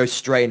see Drago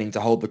straining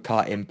to hold the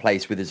cart in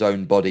place with his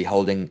own body,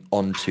 holding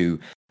onto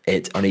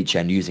it on each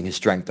end, using his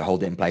strength to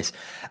hold it in place.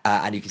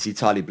 And you can see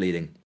Tali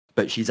bleeding,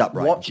 but she's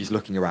upright and she's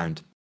looking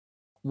around.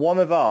 One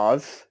of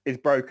ours is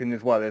broken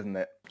as well, isn't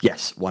it?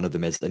 Yes, one of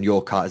them is. And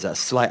your cart is at a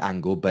slight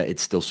angle, but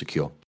it's still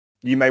secure.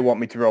 You may want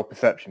me to roll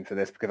perception for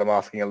this because I'm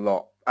asking a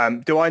lot.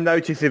 Do I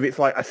notice if it's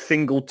like a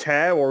single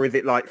tear or is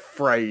it like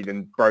frayed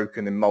and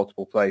broken in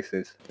multiple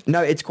places?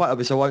 No, it's quite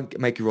obvious. I won't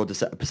make you roll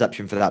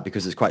perception for that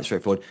because it's quite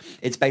straightforward.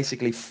 It's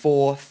basically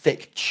 4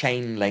 thick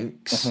chain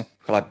links,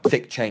 like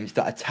thick chains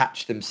that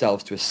attach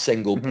themselves to a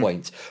single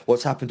point.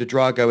 What's happened to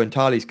Drago and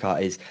Tali's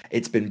cart is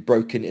it's been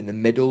broken in the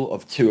middle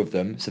of 2 of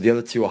them, so the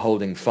other 2 are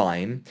holding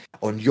fine.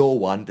 On your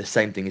one, the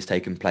same thing has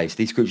taken place.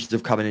 These creatures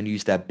have come in and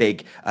used their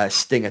big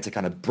stinger to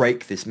kind of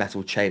break this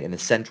metal chain in the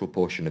central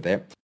portion of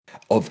it.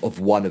 Of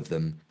one of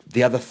them.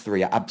 The other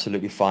 3 are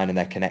absolutely fine in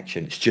their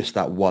connection. It's just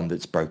that one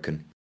that's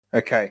broken.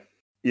 Okay.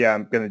 Yeah,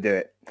 I'm going to do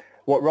it.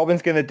 What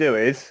Robin's going to do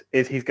is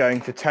he's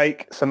going to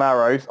take some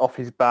arrows off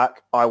his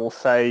back. I will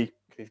say,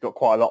 he's got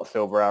quite a lot of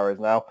silver arrows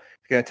now.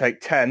 He's going to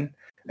take 10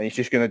 and he's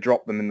just going to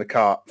drop them in the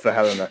cart for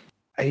Helena.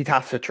 He'd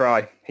have to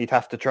try.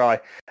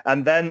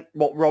 And then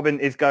what Robin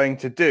is going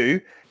to do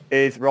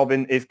is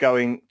Robin is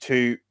going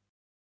to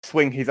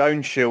swing his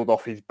own shield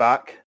off his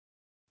back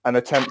and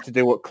attempt to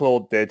do what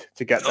Claude did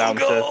to get down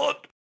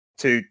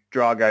to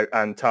Drago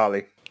and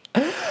Tali.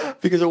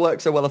 Because it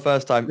worked so well the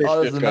first time.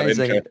 Oh, that's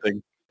amazing.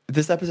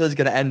 This episode is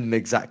going to end in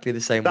exactly the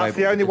same way. That's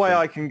the only way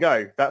I can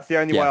go. That's the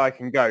only way I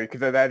can go because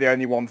they're the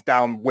only ones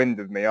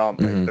downwind of me, aren't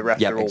they? The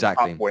rest are all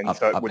upwind,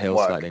 so it wouldn't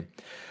work. Slightly.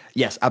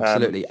 Yes,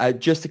 absolutely.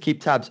 Just to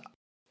keep tabs,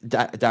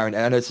 Darren,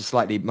 I know it's a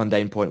slightly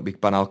mundane point we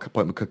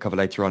could cover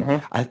later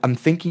on. I'm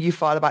thinking you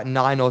fired about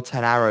 9 or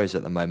 10 arrows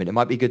at the moment. It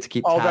might be good to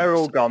keep tabs. Oh, they're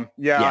all gone.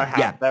 Yeah, I have.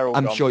 Yeah. They're all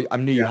gone. I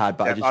knew you had,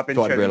 but I just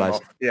thought I'd realise.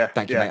 Yeah.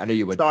 Thank you, mate. I knew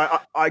you would. So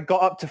I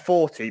got up to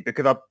 40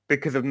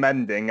 because of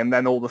mending and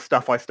then all the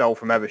stuff I stole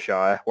from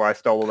Evershire, where I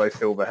stole all those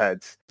silver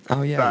heads.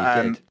 Oh,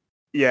 yeah, you did.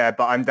 Yeah,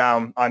 but I'm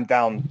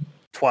down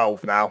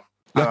 12 now.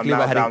 Luckily,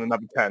 we're down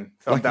another 10.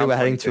 So luckily,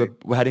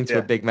 we're heading to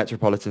a big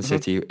metropolitan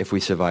city if we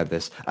survive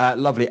this.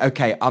 Lovely.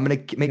 Okay, I'm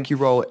going to make you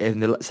roll in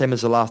the same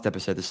as the last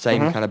episode, the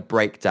same kind of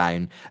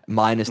breakdown,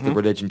 minus the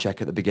religion check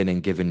at the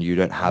beginning, given you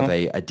don't have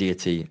a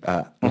deity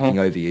looking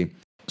over you.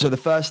 So the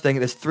first thing,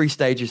 there's 3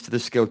 stages to the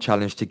skill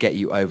challenge to get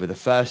you over. The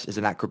first is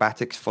an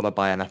acrobatics, followed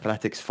by an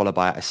athletics, followed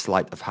by a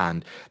sleight of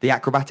hand. The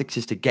acrobatics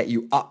is to get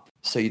you up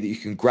so that you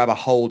can grab a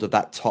hold of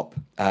that top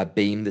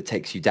beam that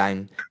takes you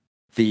down.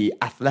 The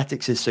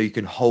athletics is so you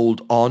can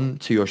hold on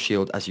to your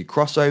shield as you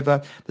cross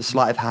over. The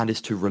sleight of hand is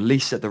to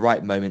release at the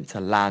right moment to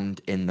land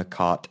in the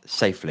cart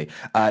safely.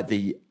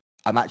 I'm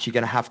actually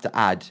going to have to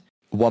add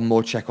one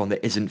more check on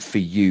that isn't for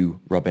you,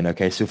 Robin.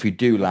 Okay, so if you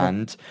do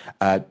land,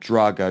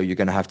 Drago, you're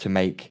going to have to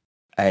make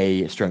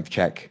a strength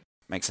check.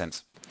 Makes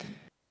sense.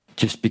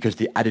 Just because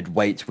the added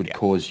weight would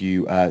cause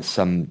you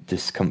some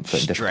discomfort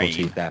and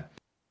difficulty there.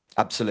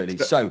 Absolutely.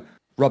 So,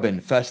 Robin,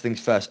 first things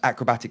first,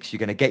 acrobatics, you're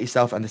going to get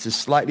yourself, and this is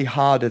slightly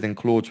harder than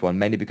Claude's one,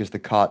 mainly because the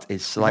cart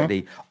is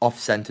slightly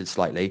off-centered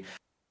slightly.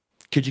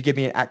 Could you give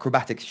me an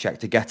acrobatics check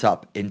to get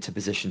up into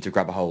position to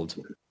grab a hold?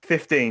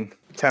 15.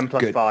 10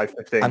 plus Good. 5,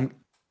 15.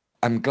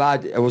 I'm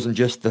glad it wasn't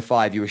just the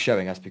 5 you were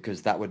showing us,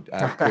 because that would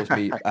cause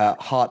me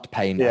heart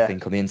pain, I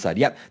think, on the inside.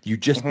 Yep, you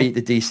just beat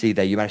the DC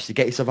there. You managed to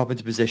get yourself up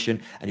into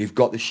position, and you've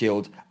got the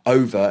shield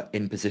over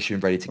in position,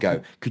 ready to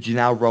go. Could you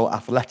now roll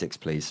athletics,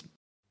 please?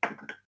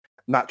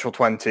 Natural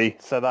 20.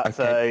 So that's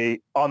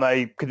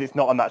because it's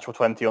not a natural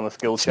 20 on the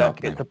skill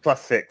check. It's a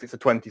plus 6. It's a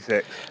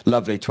 26.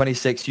 Lovely.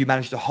 26. You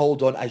managed to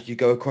hold on as you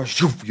go across.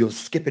 You're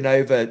skipping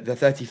over the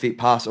 30 feet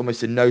pass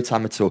almost in no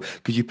time at all.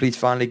 Could you please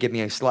finally give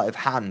me a sleight of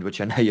hand,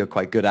 which I know you're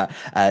quite good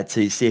at,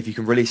 to see if you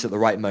can release at the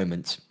right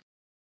moment?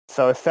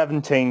 So a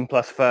 17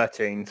 plus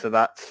 13. So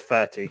that's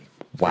 30.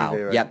 Wow.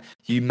 30. Yep.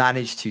 You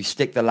managed to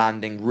stick the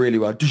landing really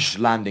well.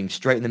 Landing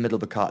straight in the middle of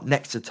the cart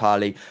next to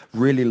Tali,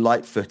 really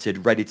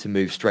light-footed, ready to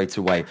move straight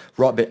away.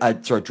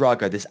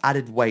 Drago, this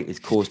added weight has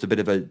caused a bit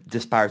of a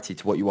disparity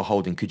to what you were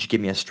holding. Could you give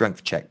me a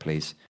strength check,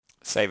 please?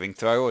 Saving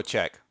throw or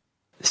check?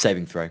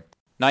 Saving throw.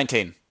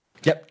 19.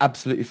 Yep,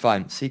 absolutely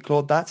fine. See,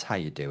 Claude, that's how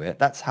you do it.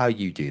 That's how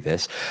you do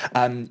this.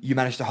 You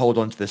managed to hold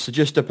on to this. So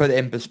just to put it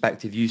in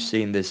perspective, you've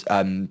seen this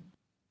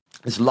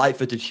this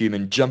light-footed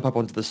human jump up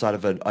onto the side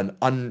of an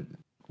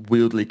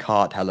unwieldy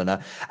cart,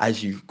 Helena,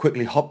 as you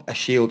quickly hop a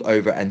shield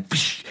over and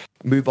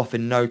move off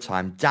in no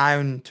time,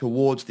 down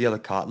towards the other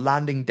cart,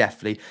 landing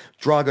deftly,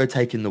 Drago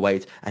taking the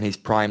weight, and he's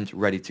primed,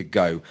 ready to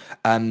go.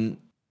 I'm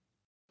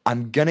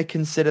going to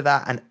consider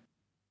that an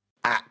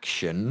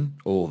action,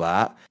 all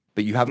that,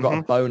 but you have got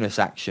a bonus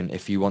action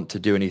if you want to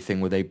do anything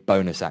with a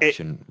bonus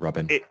action,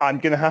 Robin. I'm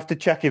going to have to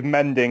check if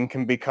mending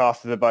can be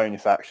cast as a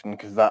bonus action,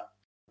 because that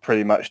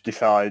pretty much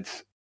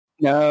decides.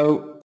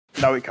 No,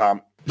 it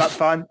can't. That's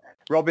fine.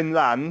 Robin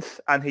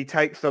lands and he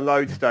takes the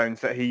lodestones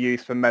that he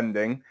used for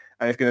mending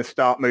and is going to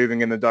start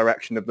moving in the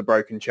direction of the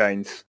broken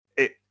chains.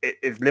 It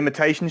is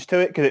limitations to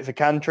it because it's a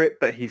cantrip,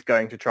 but he's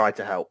going to try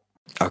to help.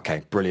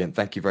 Okay, brilliant.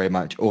 Thank you very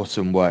much.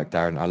 Awesome work,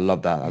 Darren. I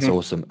love that. That's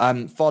awesome.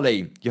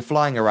 Folly, you're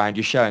flying around,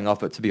 you're showing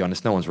off, but to be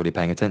honest, no one's really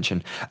paying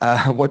attention.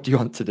 What do you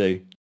want to do?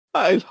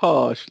 That is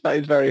harsh. That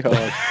is very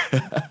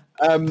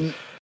harsh.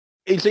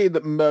 You see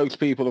that most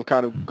people have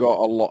kind of got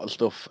a lot of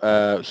stuff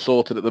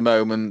sorted at the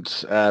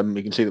moment.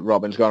 You can see that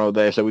Robin's gone over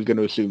there, so we're going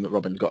to assume that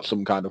Robin's got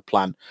some kind of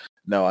plan.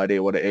 No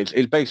idea what it is.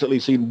 He's basically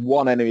seen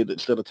one enemy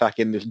that's still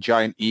attacking this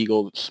giant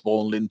eagle that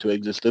spawned into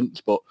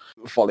existence, but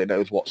Folly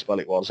knows what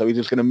spell it was. So he's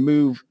just going to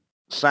move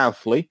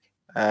southly,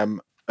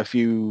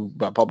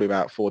 probably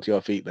about 40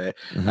 odd feet there,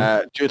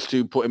 just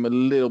to put him a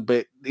little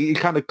bit, he's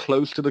kind of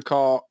close to the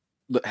car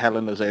that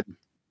Helena's in,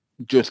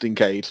 just in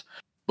case.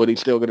 But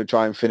he's still going to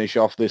try and finish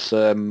off this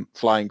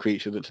flying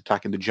creature that's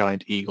attacking the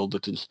giant eagle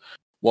that is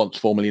once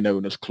formerly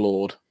known as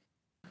Claude.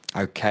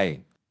 Okay.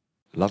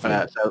 Lovely.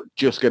 So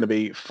just going to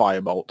be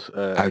Firebolt.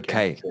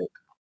 Okay.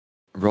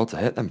 Roll to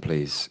hit them,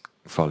 please,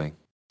 Folly.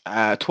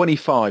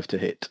 25 to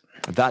hit.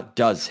 That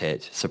does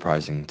hit.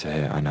 Surprising to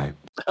hear, I know.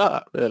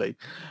 Really?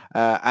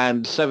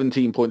 And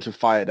 17 points of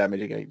fire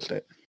damage against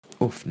it.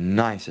 Oof,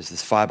 nice, as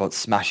this firebolt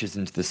smashes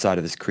into the side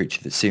of this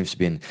creature that seems to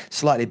be in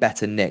slightly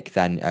better nick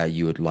than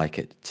you would like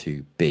it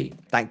to be.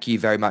 Thank you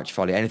very much,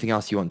 Folly. Anything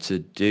else you want to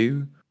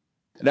do?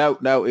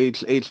 No,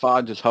 it's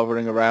fine, just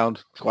hovering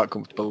around. It's quite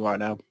comfortable right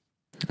now.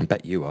 I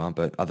bet you are,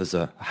 but others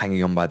are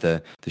hanging on by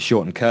the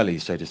short and curly,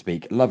 so to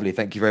speak. Lovely,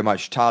 thank you very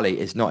much. Tali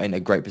is not in a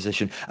great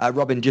position.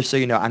 Robin, just so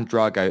you know, and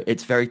Drago,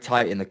 it's very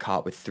tight in the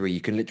cart with 3. You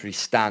can literally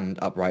stand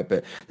upright,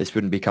 but this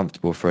wouldn't be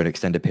comfortable for an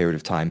extended period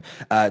of time.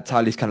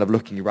 Tali's kind of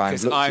looking around.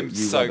 Because I'm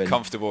so Robin.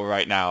 comfortable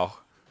right now.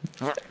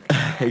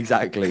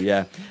 Exactly,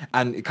 yeah.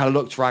 And it kind of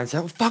looks around and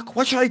says, oh, fuck,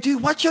 what should I do?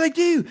 What should I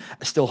do?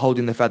 Still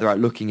holding the feather out,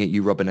 looking at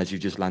you, Robin, as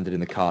you've just landed in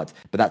the cart.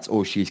 But that's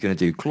all she's going to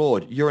do.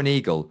 Claude, you're an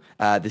eagle.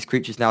 This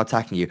creature's now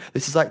attacking you.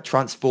 This is like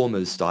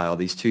Transformers style.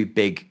 These two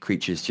big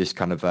creatures just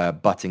kind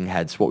of butting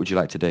heads. What would you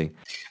like to do?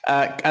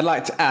 I'd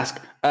like to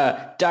ask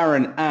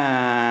Darren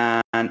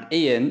and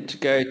Ian to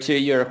go to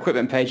your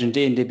equipment page in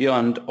D&D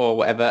Beyond or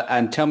whatever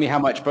and tell me how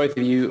much both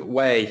of you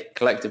weigh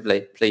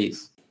collectively,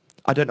 please.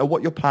 I don't know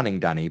what you're planning,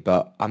 Danny,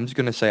 but I'm just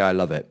going to say I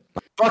love it.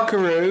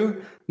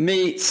 Buckaroo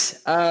meets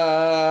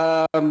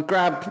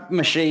grab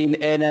machine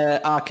in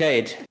an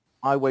arcade.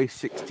 I weigh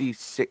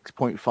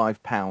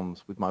 66.5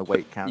 pounds with my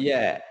weight count.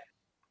 Yeah.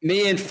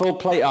 Me in full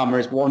plate armor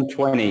is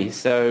 120,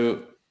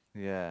 so...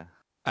 Yeah.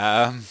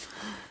 I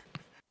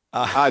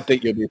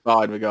think you'll be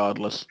fine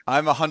regardless.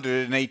 I'm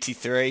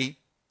 183.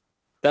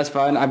 That's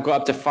fine. I've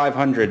got up to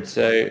 500,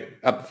 so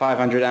up to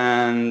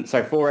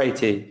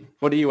 480.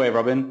 What do you weigh,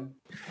 Robin?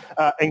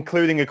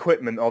 Including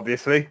equipment,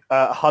 obviously.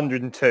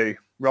 102.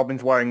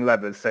 Robin's wearing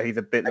leathers, so he's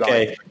a bit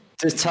light.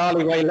 Does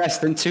Tali weigh less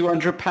than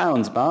 200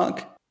 pounds,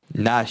 Mark?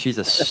 Nah, she's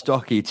a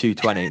stocky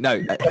 220.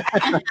 No.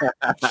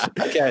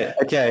 Okay.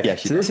 Yeah,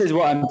 So this is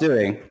what I'm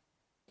doing.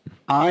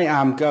 I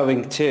am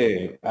going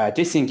to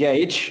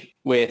disengage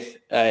with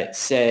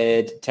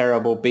said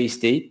terrible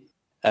beastie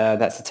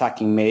that's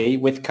attacking me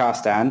with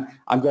Karstan.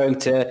 I'm going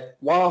to,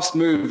 whilst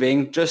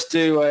moving, just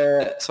do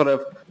a sort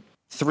of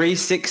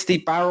 360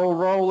 barrel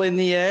roll in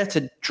the air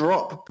to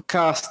drop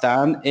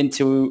Karstan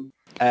into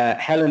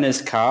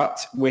Helena's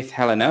cart with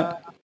Helena.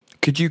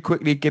 Could you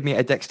quickly give me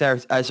a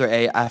dexterity,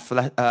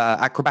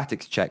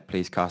 acrobatics check,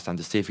 please, Karstan,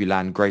 to see if you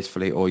land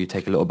gracefully or you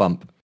take a little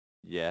bump?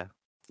 Yeah.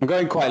 I'm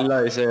going quite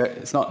low, so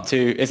it's not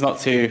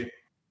too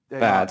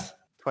bad.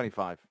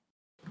 25.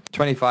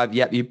 25,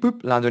 yep, you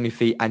boop, land on your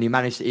feet and you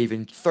manage to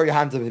even throw your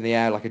hands up in the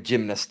air like a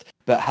gymnast,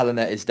 but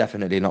Helena is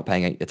definitely not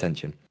paying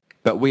attention.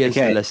 But we as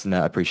the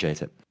listener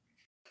appreciate it.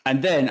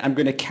 And then I'm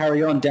going to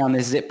carry on down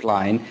the zip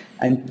line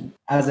and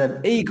as an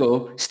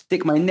eagle,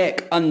 stick my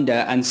neck under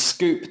and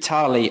scoop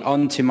Tali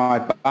onto my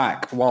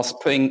back whilst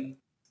putting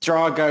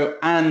Drago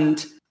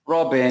and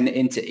Robin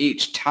into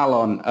each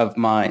talon of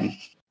mine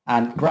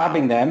and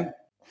grabbing them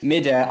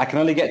midair. I can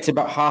only get to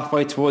about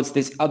halfway towards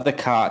this other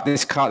cart,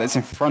 this cart that's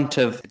in front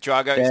of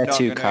Drago their is not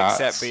two going to carts.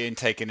 accept being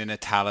taken in a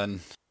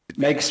talon.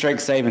 Make a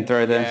strength save and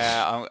throw them.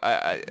 Yeah,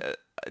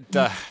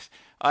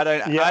 I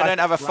don't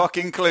have a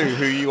fucking clue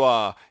who you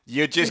are.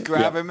 You're just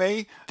grabbing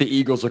me? The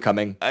eagles are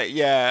coming.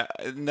 Yeah,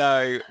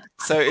 no.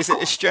 So is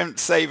it a strength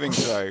saving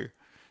throw?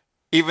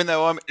 Even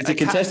though I'm It's a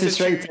contested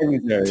strength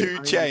saving throw. Two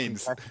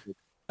chains.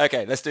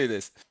 Okay, let's do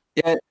this.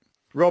 Yeah.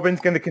 Robin's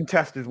going to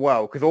contest as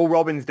well, because all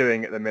Robin's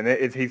doing at the minute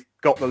is he's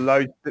got the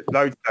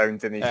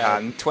lodestones in his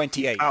hand.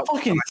 28.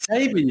 Fucking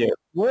saving you.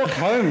 Walk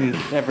home,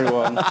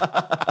 everyone.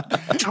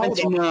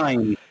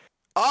 29.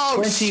 Oh,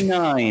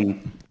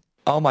 29.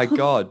 Oh my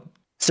God.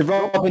 So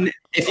Robin,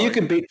 if you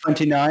can beat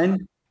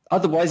 29,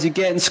 otherwise you're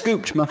getting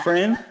scooped, my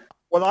friend.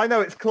 Well, I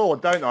know it's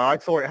Claude, don't I? I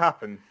saw it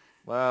happen.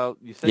 Well,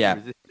 you said you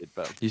resisted,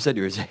 but... You said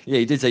you resisted. Yeah,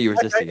 you did say you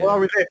resisted. Okay, well, I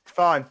resist.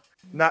 Fine.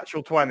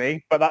 Natural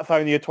 20, but that's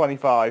only a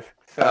 25.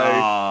 So,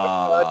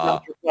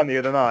 natural 20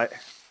 of the night.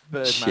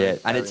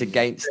 Shit. And it's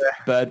against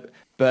Bird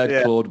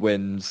Claude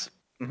wins.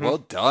 Mm-hmm. Well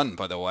done,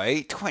 by the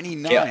way.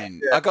 29.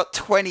 Yeah. I got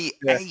 28.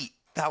 Yeah.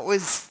 That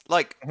was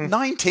like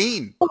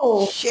 19.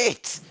 Oh.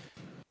 Shit.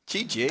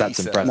 GG. That's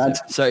impressive.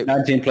 So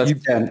 19 plus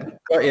 10.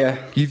 Got you.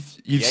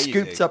 You've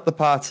scooped up the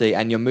party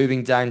and you're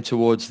moving down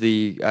towards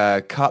the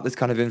cart that's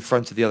kind of in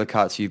front of the other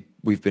carts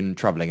we've been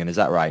travelling in. Is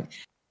that right?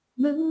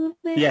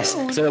 Yes.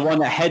 So the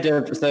one ahead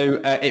of,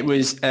 it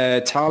was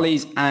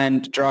Tali's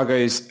and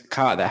Drago's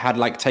cart that had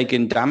like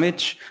taken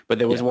damage, but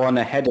there was one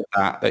ahead of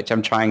that, which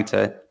I'm trying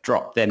to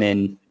drop then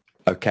in.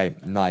 Okay,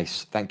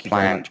 nice. Thank you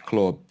very much,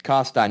 Claude.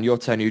 Karstan, your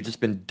turn. You've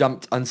just been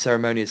dumped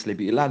unceremoniously,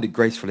 but you landed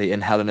gracefully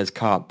in Helena's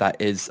cart that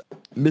is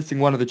missing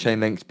one of the chain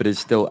links, but is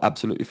still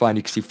absolutely fine.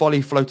 You can see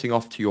Folly floating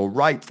off to your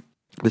right.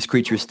 This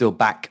creature is still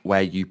back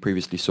where you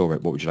previously saw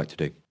it. What would you like to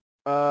do?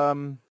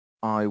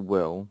 I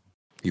will.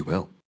 You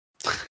will.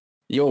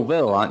 You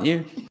will, aren't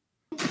you?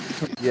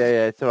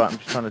 Yeah, it's all right. I'm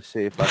just trying to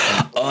see if I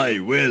can... I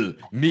will.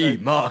 Me,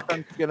 Mark.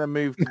 I'm going to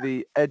move to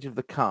the edge of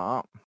the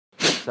cart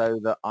so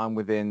that I'm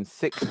within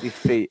 60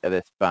 feet of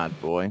this bad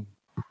boy,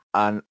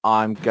 and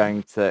I'm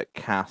going to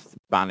cast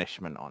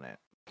Banishment on it.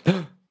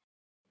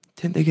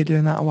 Didn't think you were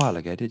doing that a while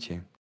ago, did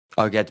you?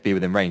 Oh, you had to be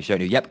within range,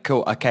 don't you? Yep,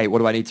 cool. Okay, what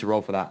do I need to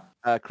roll for that?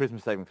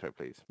 Charisma saving throw,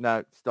 please.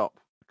 No, stop.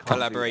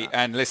 Collaborate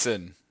and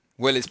listen.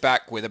 Will is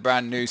back with a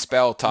brand new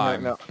spell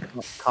time. No,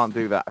 can't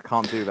do that. I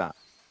can't do that.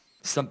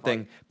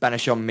 Something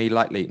banish on me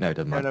lightly. No, it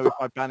doesn't matter. No, if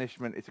my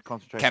banishment is a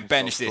concentration. Can't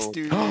banish this.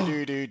 Do.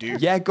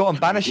 Yeah, go on,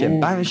 banish him.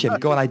 Banish him.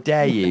 Go on, I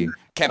dare you.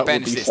 Can't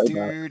banish this.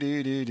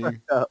 Do.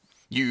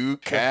 You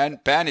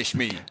can't banish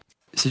me.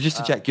 So just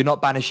to check, you're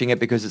not banishing it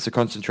because it's a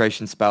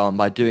concentration spell, and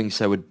by doing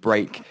so would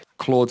break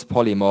Claude's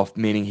polymorph,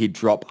 meaning he'd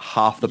drop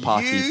half the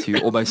party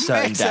to almost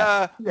certain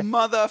death.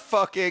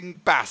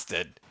 Motherfucking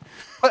bastard.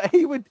 But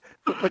he would,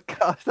 but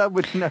Karstan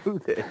would know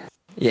this.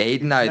 Yeah,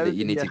 he'd know that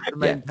you need to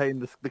maintain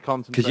the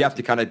concentration. Because you have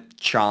to kind of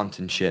chant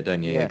and shit,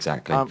 don't you? Yeah.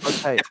 Exactly.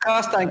 Okay. If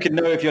Karstan could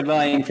know if you're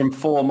lying from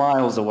 4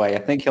 miles away, I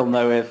think he'll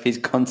know if he's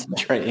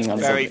concentrating on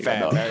very something fair,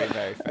 or not.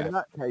 very fair. In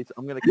that case,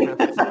 I'm going to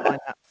cast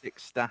Synaptic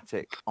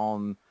Static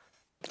on...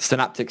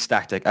 Synaptic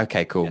Static.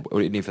 Okay, cool. Yeah. What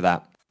do you need for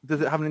that?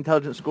 Does it have an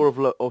intelligence score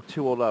of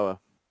 2 or lower?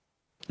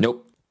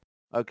 Nope.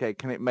 Okay,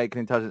 can it make an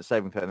intelligence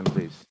saving throw then,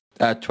 please?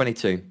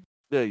 22.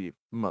 Yeah, you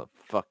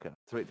motherfucker.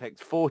 So it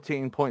takes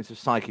 14 points of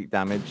psychic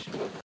damage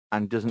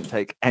and doesn't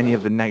take any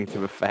of the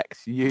negative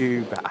effects.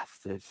 You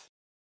bastards.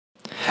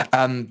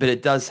 But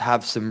it does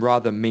have some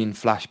rather mean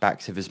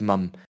flashbacks of his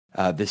mum,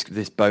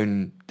 this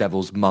bone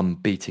devil's mum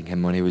beating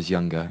him when he was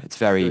younger. It's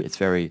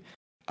very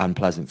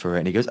unpleasant for her.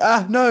 And he goes,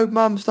 no,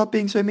 mum, stop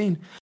being so mean.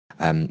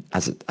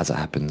 As it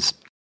happens.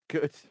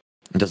 Good.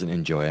 He doesn't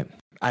enjoy it.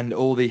 And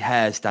all the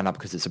hairs stand up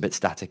because it's a bit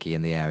staticky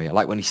in the area.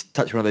 Like when you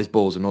touch one of those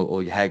balls and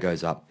all your hair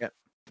goes up. Yep.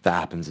 That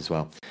happens as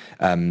well.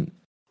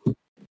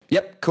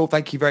 Yep, cool.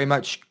 Thank you very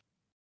much.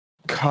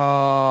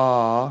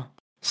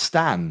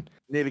 Stan.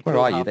 Nearly where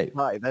are you? That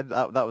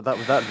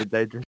was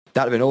dangerous.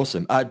 That'd have been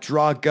awesome.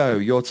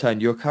 Drago, your turn.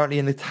 You're currently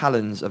in the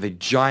talons of a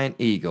giant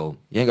eagle.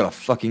 You ain't got a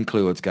fucking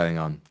clue what's going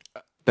on.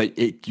 But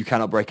you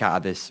cannot break out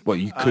of this. Well,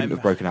 you couldn't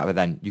have broken out of it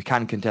then. You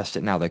can contest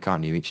it now, though,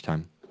 can't you, each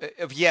time?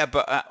 Yeah,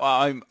 but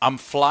I'm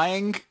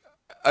flying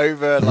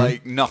over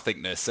like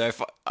nothingness. So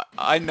if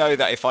I know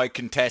that if I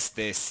contest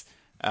this,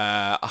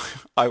 I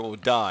will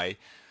die.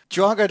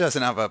 Drago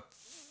doesn't have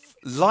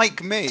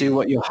like me. Do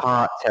what your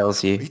heart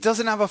tells you. He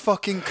doesn't have a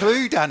fucking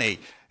clue, Danny.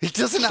 He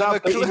doesn't have a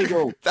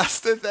clue. That's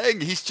the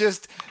thing.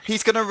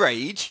 He's gonna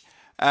rage.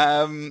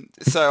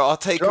 So I'll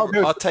take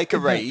a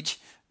rage.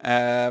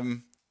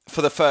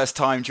 For the first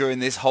time during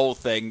this whole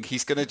thing,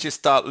 he's gonna just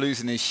start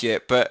losing his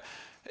shit. But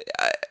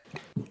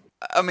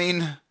I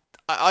mean,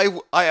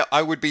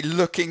 I would be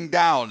looking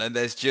down, and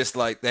there's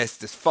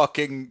this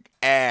fucking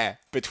air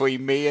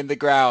between me and the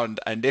ground,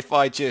 and if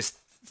I just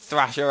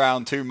thrash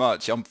around too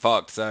much, I'm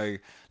fucked. So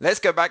let's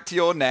go back to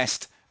your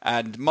nest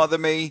and mother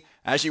me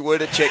as you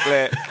would a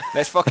chicklet.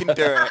 Let's fucking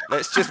do it.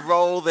 Let's just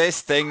roll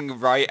this thing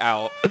right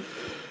out.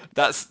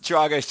 That's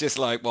Drago's just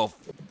like, well,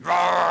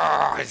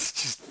 it's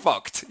just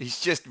fucked. He's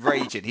just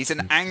raging. He's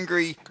an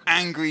angry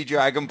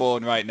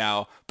Dragonborn right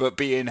now, but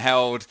being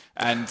held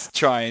and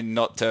trying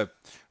not to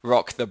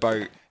rock the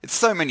boat. It's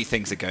so many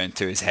things are going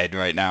to his head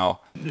right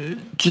now.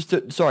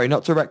 Sorry,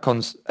 not to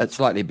retcon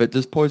slightly, but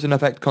does poison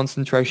affect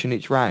concentration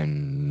each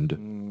round?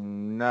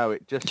 No,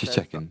 it just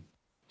checking.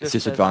 It's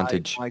says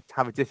disadvantage. I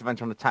have a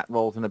disadvantage on attack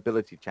rolls and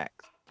ability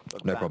checks.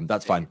 No problem.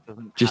 That's fine. It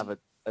doesn't Just have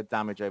a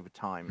damage over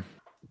time.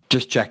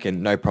 Just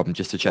checking. No problem.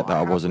 Just to check that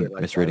I wasn't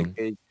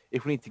misreading.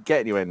 If we need to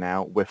get anywhere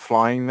now, we're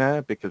flying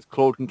there because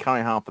Claude can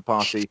carry half the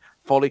party.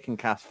 Folly can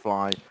cast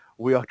fly.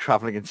 We are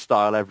travelling in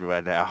style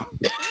everywhere now.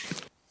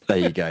 There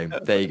you go.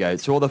 There you go.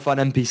 So all the fun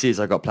NPCs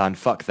I got planned,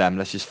 fuck them.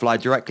 Let's just fly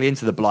directly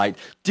into the Blight.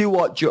 Do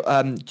what J.R.R.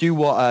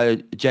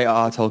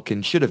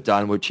 Tolkien should have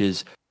done, which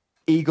is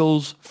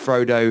Eagles,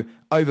 Frodo,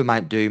 over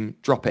Mount Doom,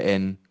 drop it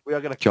in. We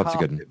are going to Jobs are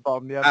good.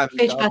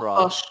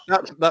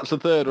 That's the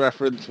third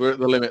reference. We're at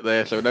the limit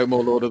there, so no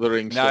more Lord of the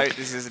Rings. No, stuff.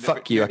 this is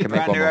Fuck you. I can make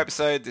brand one new more.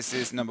 episode. This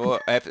is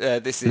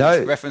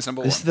reference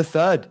number 1. This is the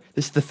third.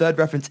 This is the third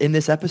reference in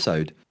this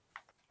episode.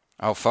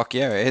 Oh fuck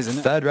yeah, it is,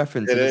 isn't it? Third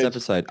reference in this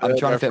episode. I'm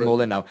trying to fit them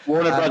all in now.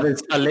 Warner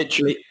Brothers are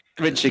literally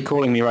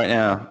calling me right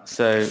now.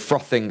 So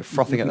frothing at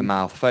the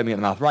mouth, foaming at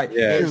the mouth. Right,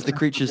 here's the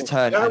creature's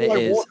turn, and it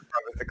is.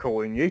 They're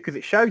calling you because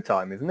it's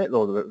showtime, isn't it,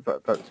 Lord of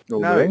the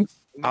No. Rings?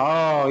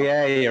 Oh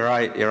yeah, you're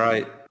right.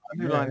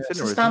 New Line It's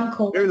a Cinema, spam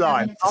call. New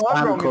Line. Oh, I'm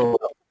Spam wrong.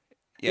 call.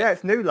 Yeah,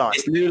 it's New Line.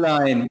 It's New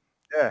Line.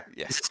 Yeah.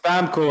 It's a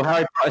spam call.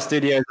 Harry Potter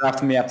Studios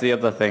after me after the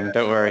other thing.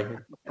 Don't worry.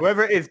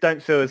 Whoever it is,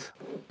 don't sue us.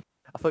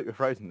 I thought you were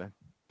frozen then.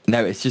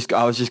 No, it's just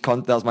that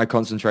was my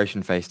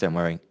concentration face. Don't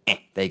worry.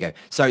 There you go.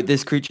 So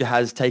this creature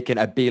has taken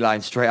a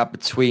beeline straight up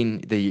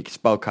between the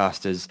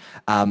spellcasters,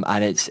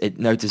 and it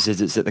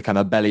notices it's at the kind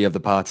of belly of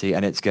the party,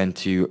 and it's going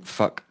to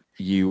fuck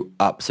you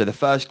up. So the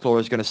first claw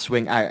is going to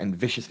swing out and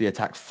viciously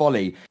attack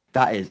Folly.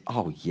 That is,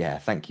 oh yeah,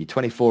 thank you.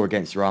 24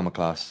 against your armor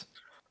class.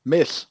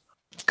 Miss.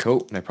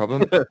 Cool, no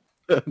problem.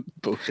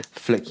 Bullshit.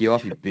 Flick you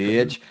off, you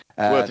bitch.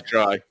 Worth a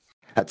try.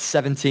 That's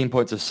 17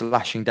 points of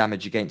slashing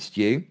damage against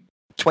you.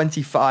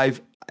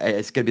 25.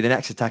 It's going to be the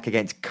next attack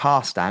against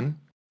Karstan.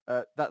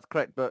 That's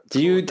correct, but...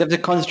 Do you have to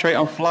concentrate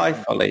on fly,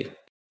 Folly?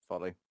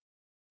 Folly.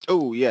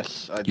 Oh,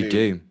 yes, I do. You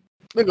do.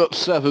 I got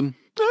 7.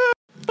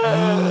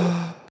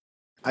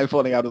 I'm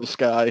falling out of the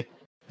sky.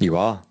 You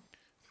are.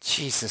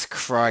 Jesus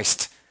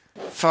Christ.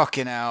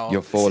 Fucking hell.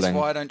 You're falling. This is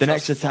why I don't The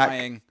trust next attack-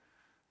 flying.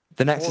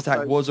 The next Also-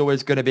 attack was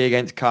always going to be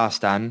against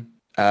Karstan.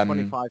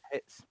 25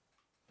 hits.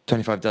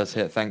 25 does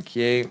hit, thank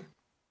you.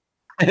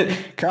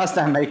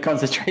 Karstan made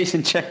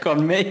concentration check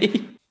on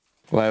me.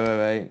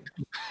 Wait.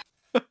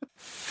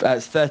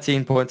 That's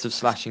 13 points of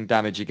slashing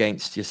damage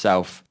against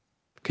yourself.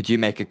 Could you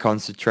make a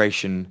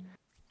concentration?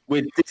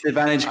 With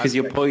disadvantage because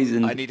you're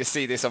poisoned. I need to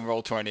see this on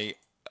roll 20.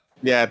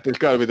 Yeah, it's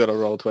got to be done on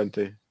roll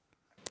 20.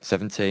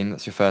 17,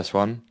 that's your first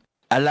one.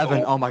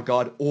 11, oh my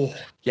god. Oh,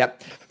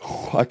 yep.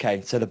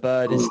 Okay, so the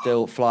bird is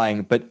still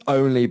flying, but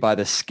only by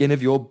the skin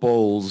of your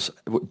balls.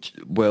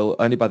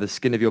 Only by the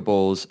skin of your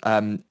balls.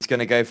 It's going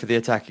to go for the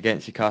attack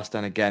against you,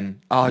 Karstan,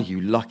 again. Oh,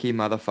 you lucky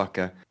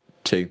motherfucker.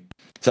 2.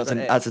 So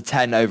that's a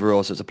 10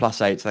 overall, so it's a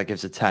 +8, so that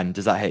gives a 10.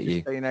 Does that hit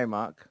you? So you know,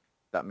 Mark,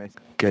 that missed.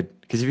 Good.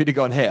 Because if you'd have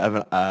gone hit, I'd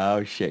been,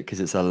 oh shit, because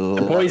it's a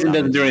The poison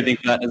doesn't do anything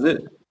for that, does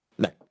it?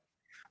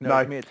 No,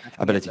 it's me attacking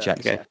Ability it, checks.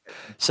 Okay.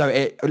 So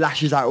it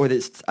lashes out with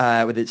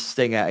its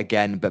stinger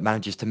again, but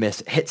manages to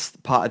miss. Hits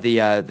part of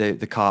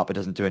the cart, but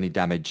doesn't do any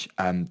damage.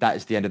 That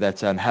is the end of their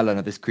turn.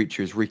 Helena, this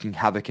creature is wreaking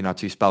havoc in our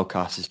 2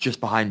 spellcasters just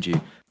behind you.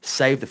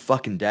 Save the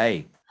fucking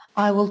day.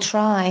 I will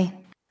try.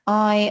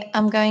 I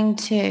am going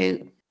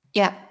to...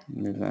 Yeah.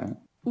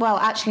 Well,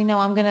 actually, no,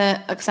 I'm going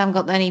to... Because I haven't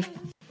got any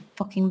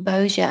fucking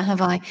bows yet,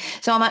 have I?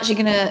 So I'm actually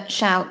going to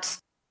shout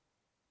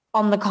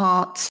on the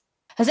cart.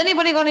 Has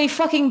anybody got any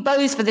fucking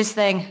bows for this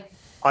thing?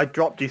 I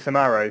dropped you some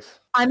arrows.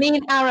 I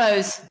mean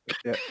arrows.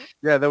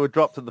 Yeah, they were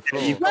dropped to the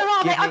floor. Where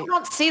are they? I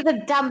can't see the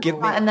damn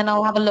part, and then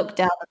I'll have a look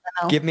down. And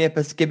then Give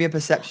me a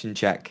perception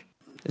check.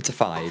 It's a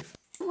 5.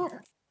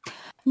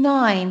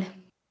 9.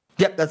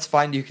 Yep, that's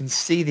fine. You can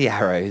see the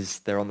arrows.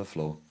 They're on the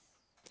floor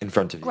in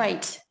front of you.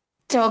 Great.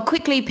 So I'll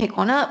quickly pick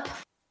one up,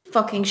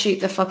 fucking shoot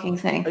the fucking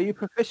thing. Are you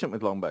proficient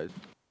with longbows?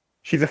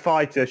 She's a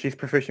fighter. She's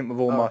proficient with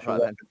all martial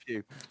right weapons.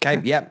 then.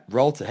 Okay, yep,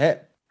 roll to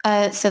hit.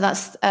 So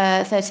that's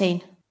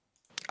 13.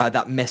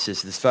 That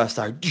misses. This first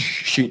arrow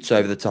shoots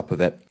over the top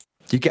of it.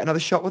 Do you get another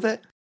shot with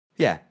it?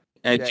 Yeah.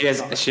 She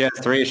has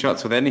 3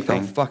 shots with Oh,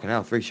 anything. fucking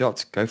hell, 3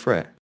 shots. Go for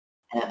it.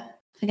 Yeah.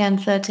 Again,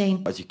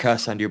 13. As you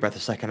curse under your breath, the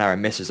second arrow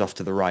misses off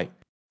to the right.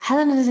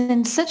 Helen is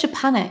in such a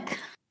panic.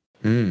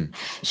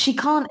 She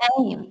can't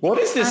aim. What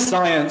is this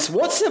science?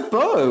 What's a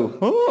bow?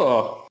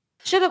 Oh.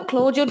 Shut up,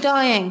 Claude. You're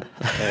dying.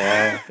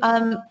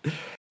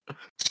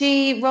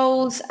 She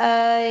rolls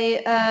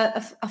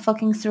a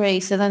fucking 3.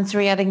 So then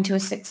 3 adding to a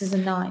 6 is a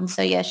 9.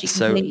 So yeah, she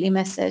completely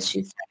misses.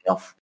 She's straight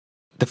off.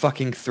 The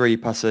fucking 3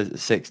 plus a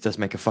 6 does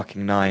make a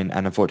fucking 9,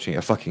 and unfortunately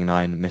a fucking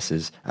 9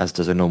 misses, as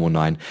does a normal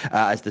 9.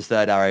 As the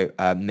third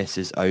arrow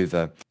misses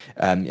over.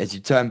 As you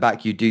turn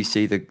back, you do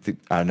see the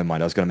never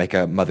mind, I was going to make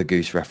a Mother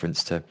Goose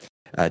reference to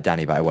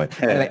Danny, but I won't.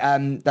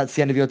 Anyway, that's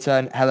the end of your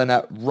turn.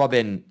 Helena,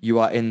 Robin, you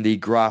are in the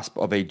grasp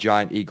of a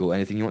giant eagle.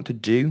 Anything you want to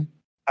do?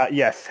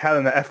 Yes,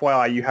 Helena,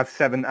 FYI, you have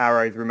 7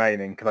 arrows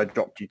remaining because I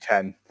dropped you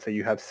 10. So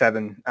you have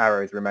 7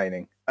 arrows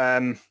remaining.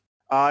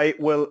 I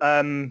will...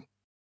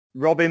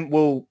 Robin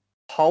will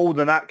hold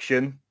an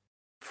action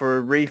for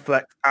a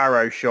reflex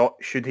arrow shot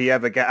should he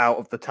ever get out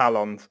of the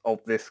talons of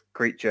this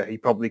creature. He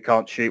probably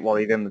can't shoot while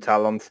he's in the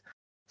talons.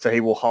 So he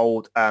will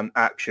hold an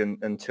action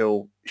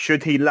until,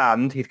 should he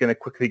land, he's going to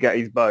quickly get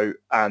his bow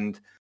and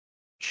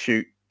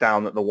shoot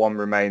down at the one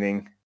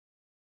remaining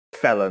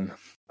felon.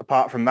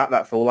 Apart from that,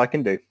 that's all I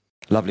can do.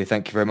 Lovely,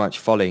 thank you very much.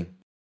 Folly,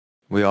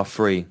 we are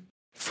free.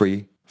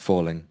 Free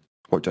falling.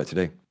 What would you like to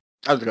do?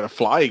 I was going to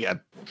fly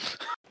again.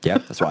 Yeah,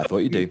 that's what I thought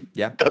you'd do.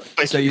 Yeah.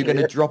 So you're going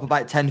to drop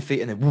about 10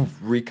 feet and then woof,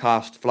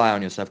 recast fly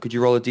on yourself. Could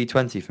you roll a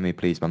d20 for me,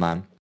 please, my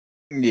man?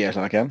 Yes,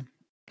 I can.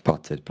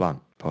 Potted plant.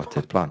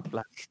 Potted plant.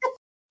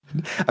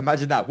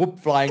 Imagine that. Whoop,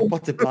 flying.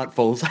 Potted plant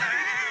falls.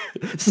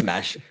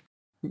 Smash.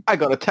 I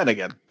got a 10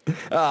 again.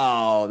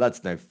 Oh,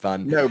 that's no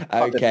fun. No.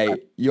 Okay,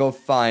 you're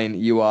fine.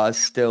 You are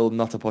still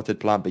not a potted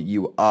plant, but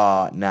you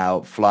are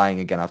now flying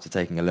again after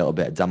taking a little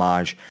bit of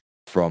damage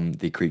from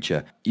the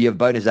creature. You have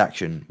bonus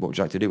action. What would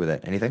you like to do with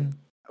it? Anything?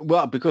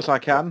 Well, because I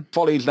can.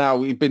 Folly's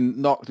now, he's been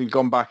knocked, he's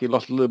gone back, he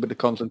lost a little bit of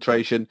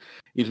concentration.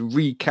 He's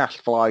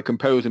recast fly,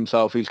 composed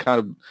himself. He's kind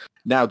of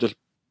now just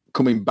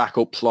coming back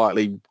up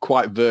slightly,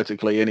 quite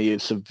vertically, and he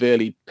is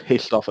severely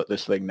pissed off at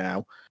this thing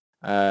now.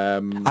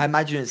 I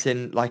imagine it's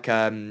in like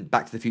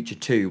Back to the Future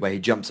 2, where he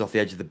jumps off the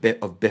edge of the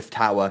Biff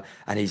Tower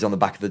and he's on the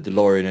back of the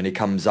DeLorean and he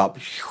comes up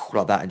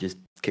like that and just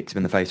kicks him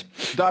in the face.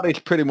 That is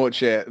pretty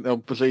much it.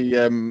 Obviously,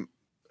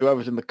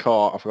 whoever's in the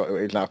car, I forgot who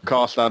it is now,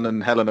 Carstan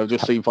and Helen have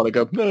just seen Folly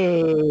go,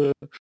 no.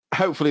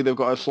 Hopefully they've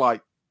got a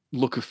slight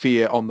look of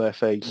fear on their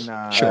face.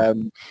 No. Sure.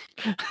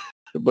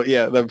 But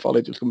yeah, then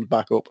Folly just comes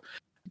back up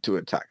to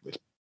attack this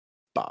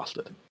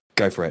bastard.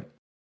 Go for it.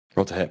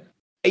 Roll to hit.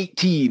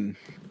 18.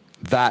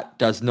 That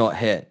does not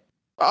hit.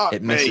 Oh,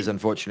 It misses,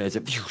 unfortunately, as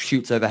it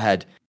shoots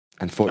overhead,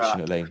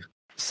 unfortunately.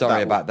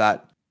 Sorry about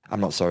that. I'm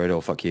not sorry at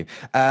all. Fuck you.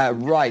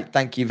 Right.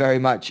 Thank you very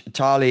much.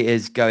 Tali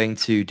is going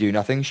to do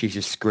nothing. She's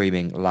just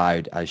screaming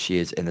loud as she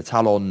is in the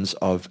talons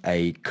of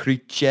a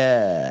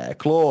creature.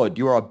 Claude,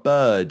 you are a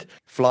bird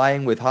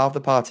flying with half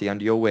the party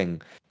under your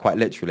wing. Quite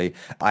literally.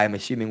 I am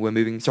assuming we're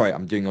moving. Sorry,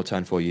 I'm doing your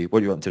turn for you. What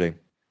do you want to do?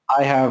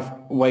 I have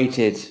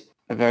waited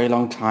a very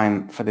long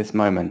time for this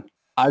moment.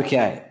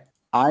 Okay.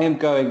 I am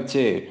going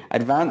to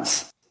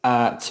advance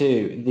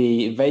to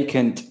the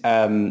vacant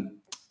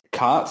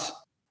cart.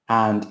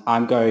 And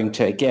I'm going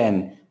to,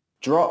 again,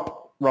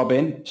 drop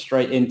Robin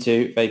straight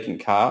into vacant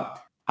cart.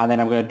 And then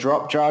I'm going to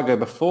drop Drago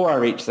before I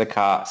reach the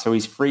cart. So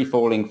he's free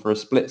falling for a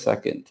split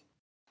second.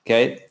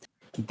 Okay.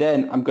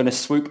 Then I'm going to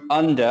swoop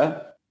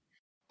under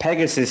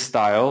Pegasus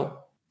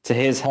style to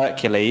his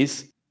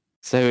Hercules.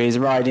 So he's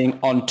riding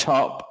on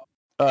top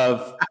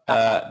of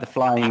the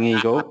flying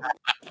eagle.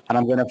 And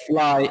I'm going to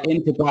fly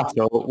into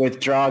battle with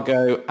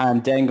Drago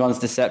and Dengon's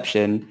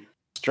Deception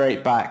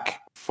straight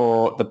back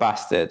for the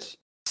bastard.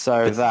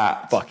 So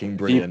that fucking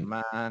brilliant,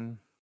 man.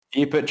 If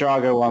you put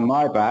Drago on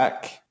my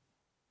back,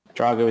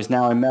 Drago is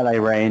now in melee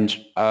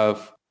range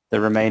of the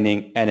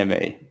remaining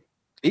enemy.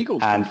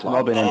 Eagles and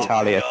Robin and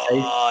Talia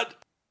are safe.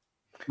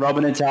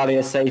 Robin and Talia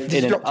are safe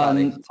in an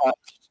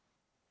untouched.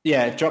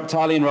 Yeah, drop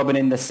Talia and Robin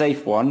in the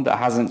safe one that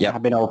hasn't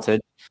been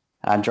altered,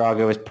 and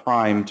Drago is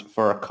primed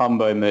for a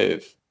combo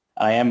move.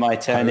 I end my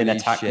turn in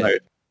attack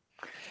mode.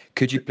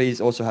 Could you please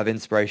also have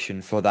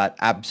inspiration for that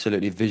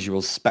absolutely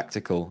visual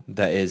spectacle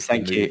that is...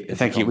 Thank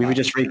you. We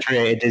just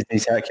recreated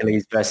Disney's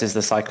Hercules versus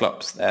the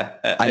Cyclops there.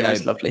 I know,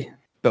 it's lovely.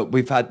 But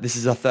this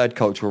is our third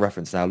cultural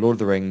reference now. Lord of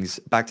the Rings,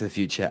 Back to the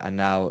Future, and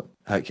now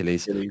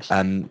Hercules.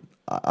 I'm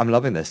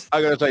loving this.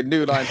 I'm going to say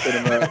New Line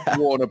Cinema,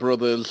 Warner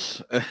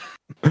Brothers.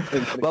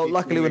 Well,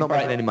 luckily we're not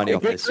making any money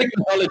off this. Greek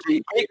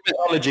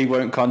mythology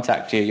won't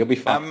contact you. You'll be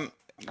fine.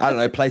 I don't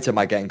know. Plato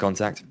might get in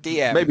contact.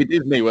 DM. Maybe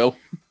Disney will.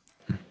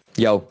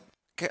 Yo.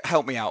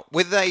 help me out.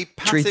 With a Treat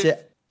passive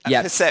it.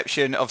 Yep.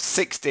 perception of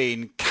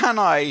 16, can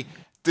I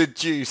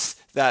deduce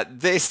that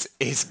this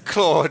is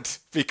Claude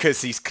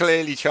because he's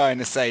clearly trying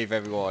to save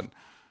everyone?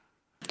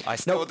 I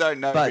still don't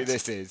know who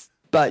this is.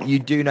 But you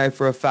do know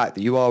for a fact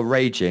that you are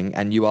raging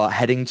and you are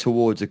heading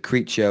towards a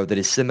creature that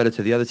is similar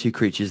to the other two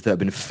creatures that have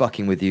been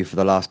fucking with you for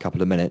the last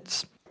couple of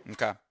minutes.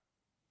 Okay.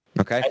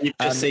 Okay. And you've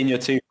just seen your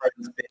two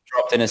friends get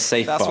dropped in a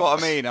safe That's box.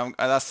 what I mean.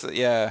 That's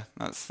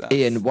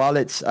Ian, while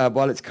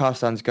it's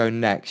Carstan's go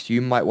next,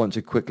 you might want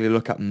to quickly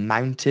look up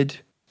mounted,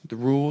 the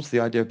rules,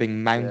 the idea of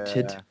being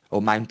mounted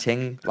or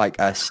mounting like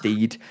a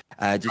steed.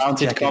 Just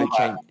Mounted check if it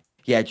combat.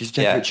 if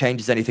it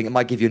changes anything. It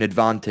might give you an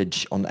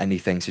advantage on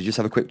anything. So just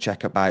have a quick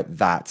check about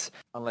that,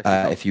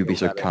 if you'd be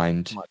so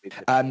kind.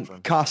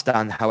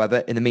 Carstan,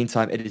 however, in the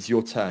meantime, it is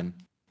your turn.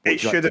 It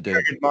should have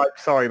triggered my...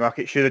 Sorry, Mark.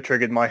 It should have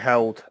triggered my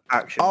held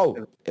action.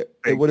 Oh,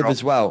 it would have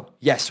as well.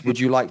 Yes. Would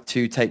you like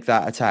to take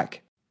that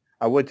attack?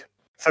 I would.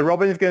 So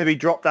Robin is going to be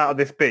dropped out of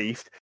this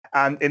beast,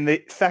 and in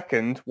the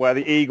second where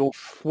the eagle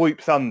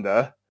swoops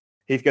under,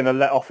 he's going to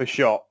let off a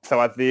shot. So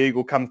as the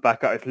eagle comes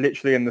back up, it's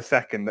literally in the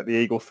second that the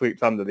eagle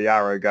sweeps under, the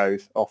arrow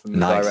goes off in the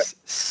direction.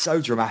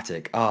 So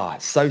dramatic.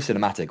 So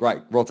cinematic.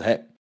 Right, roll to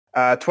hit.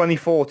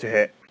 24 to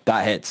hit.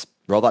 That hits.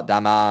 Roll that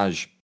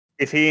damage.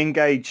 Is he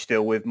engaged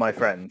still with my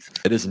friends?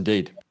 It is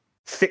indeed.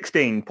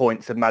 16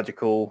 points of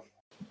magical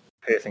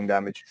piercing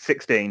damage.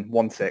 16.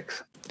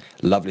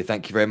 Lovely.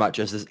 Thank you very much.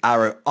 As this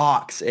arrow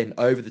arcs in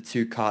over the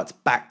two carts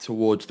back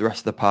towards the rest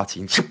of the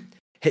party and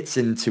hits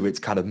into its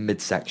kind of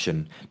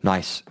midsection.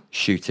 Nice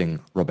shooting,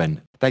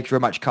 Robin. Thank you very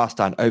much,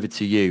 Carstan. Over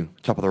to you.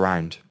 Top of the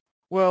round.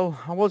 Well,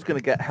 I was going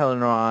to get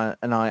Helen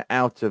and I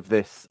out of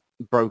this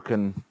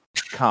broken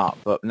cart,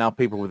 but now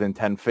people within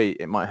 10 feet,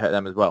 it might hurt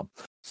them as well.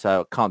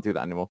 So can't do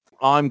that anymore.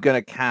 I'm going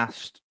to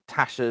cast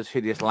Tasha's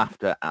Hideous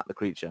Laughter at the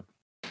creature.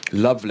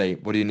 Lovely.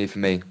 What do you need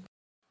from me?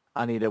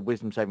 I need a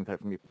wisdom saving throw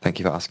from you. Thank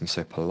you for asking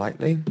so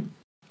politely.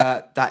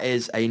 That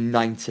is a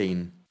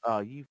 19. Oh,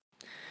 you...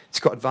 It's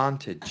got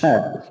advantage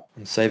on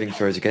saving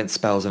throws against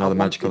spells and other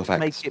magical effects.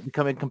 Make it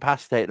become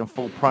incapacitated and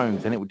fall prone,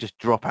 and it would just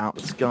drop out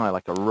the sky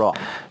like a rock.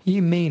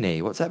 You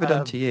meanie. What's that ever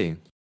done to you?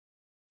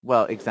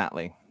 Well,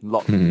 exactly.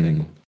 Lots of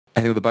things.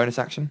 Anything with a bonus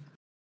action?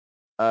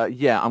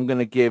 Yeah, I'm going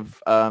to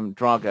give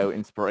Drago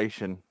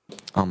inspiration.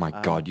 Oh my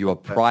god, you are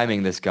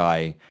priming this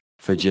guy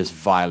for just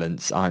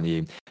violence, aren't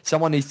you?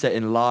 Someone needs to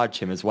enlarge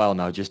him as well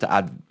now, just to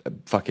add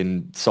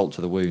fucking salt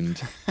to the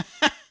wound.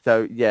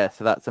 So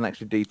that's an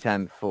extra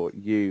D10 for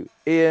you,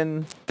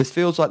 Ian. This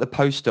feels like the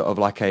poster of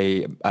like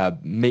a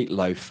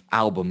Meatloaf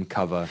album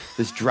cover.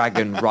 This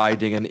dragon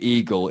riding an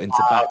eagle into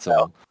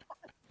battle.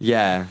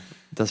 Yeah,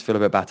 it does feel a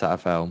bit Bat Out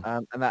of Hell.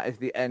 And that is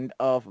the end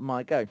of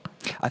my go.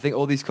 I think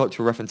all these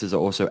cultural references are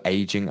also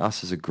aging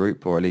us as a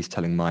group, or at least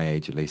telling my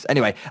age at least.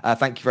 Anyway,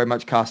 thank you very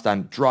much,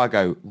 Carstan.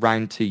 Drago,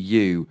 round to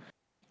you.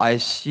 I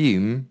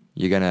assume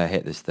you're going to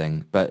hit this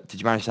thing, but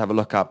did you manage to have a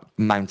look up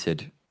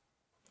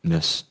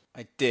mountedness?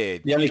 I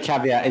did. The only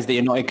caveat is that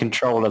you're not in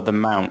control of the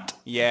mount.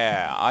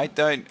 Yeah, I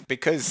don't,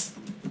 because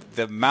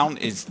the mount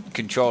is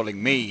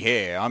controlling me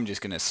here, I'm just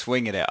going to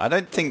swing at it. I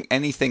don't think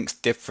anything's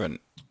different.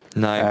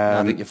 No,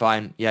 I think you're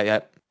fine.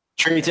 Yeah.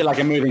 Treat it like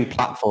a moving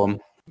platform.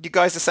 You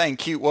guys are saying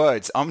cute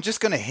words. I'm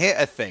just going to hit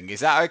a thing. Is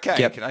that okay?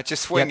 Yep. Can I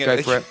just swing Yep,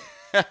 it? go for it.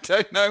 I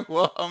don't know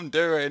what I'm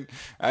doing.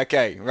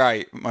 Okay,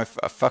 right. My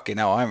fucking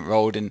hell, I haven't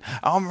rolled and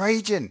I'm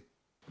raging.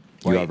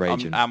 You are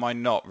raging. Am I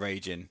not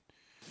raging?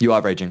 You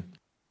are raging.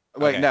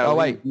 Wait, Okay. no. Oh,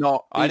 wait.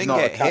 I didn't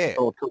get hit.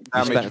 You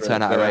spent a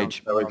turn out of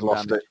rage. So he's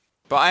lost it.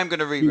 But I am going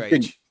to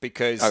re-rage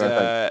because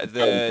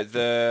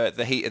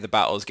the heat of the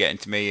battle is getting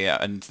to me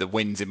and the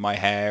wind's in my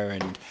hair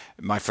and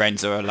my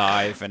friends are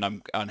alive and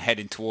I'm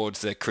heading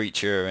towards the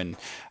creature and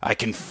I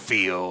can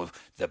feel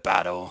the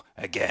battle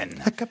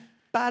again. Like a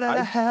bat out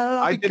of hell,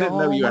 I didn't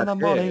know you when had the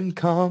morning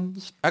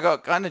comes. I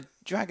got kind of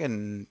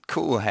dragon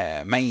cool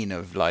hair, mane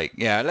of like,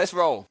 yeah, let's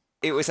roll.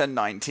 It was a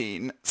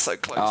 19, so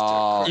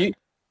close to it. You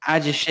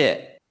add your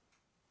shit.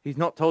 He's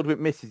not told if it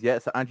misses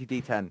yet, so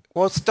anti-D10.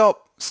 Well,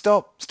 stop.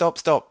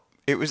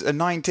 It was a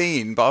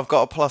 19, but I've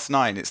got a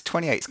 +9. It's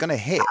 28. It's going to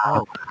hit.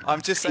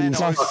 I'm just saying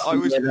I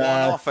was one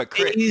off a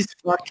crit. He's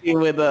fucking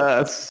with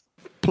us.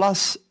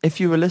 Plus, if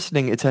you were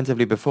listening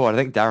attentively before, I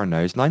think Darren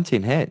knows,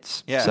 19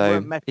 hits. Yeah.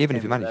 So even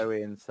if you manage.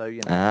 Ian, so,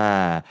 you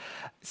know.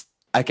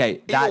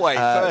 Okay. Either way,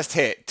 first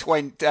hit,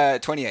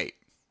 28.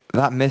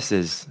 That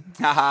misses.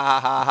 Ha ha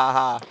ha ha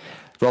ha.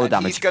 Roll the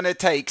damage. He's going to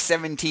take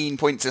 17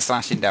 points of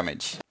slashing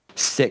damage.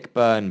 Sick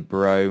burn,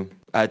 bro.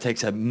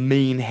 Takes a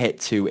mean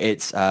hit to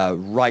its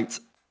right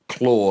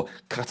claw,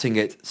 cutting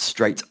it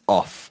straight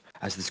off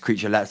as this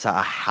creature lets out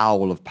a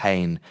howl of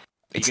pain.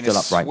 It's Are you still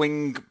going to upright.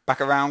 swing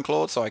back around,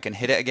 Claude, so I can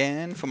hit it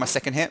again for my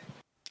second hit?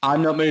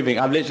 I'm not moving.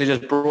 I've literally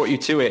just brought you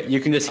to it. You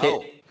can just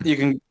hit. You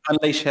can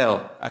unleash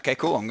hell. Okay,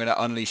 cool. I'm going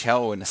to unleash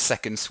hell in a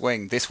second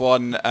swing. This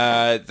one,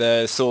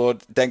 the sword,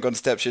 Dengon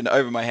Deception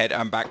over my head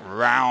and back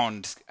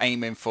round,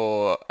 aiming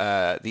for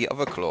the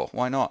other claw.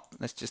 Why not?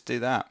 Let's just do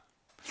that.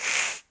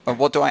 And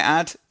what do I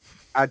add?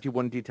 Add your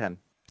 1D10.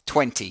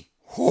 20.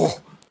 Oh,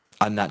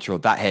 Unnatural.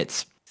 That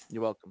hits.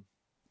 You're welcome.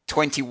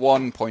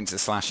 21 points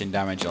of slashing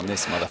damage on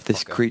this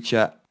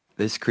motherfucker.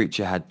 This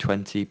creature had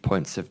 20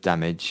 points of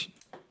damage.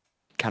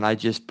 Can I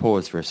just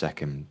pause for a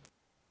second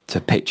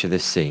to picture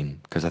this scene?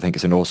 Because I think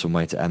it's an awesome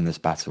way to end this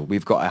battle.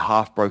 We've got a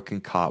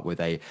half-broken cart with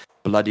a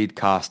bloodied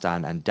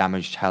Carstan and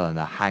damaged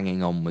Helena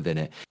hanging on within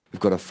it. We've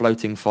got a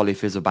floating Folly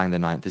Fizzlebang the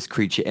Ninth, this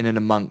creature in and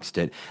amongst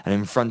it, and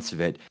in front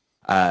of it,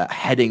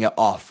 heading it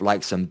off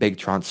like some big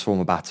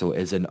Transformer battle,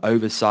 is an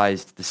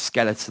oversized, the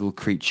skeletal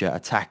creature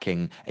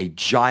attacking a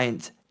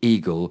giant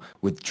eagle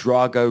with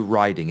Drago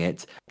riding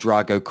it,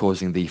 Drago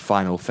causing the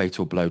final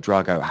fatal blow.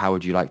 Drago, how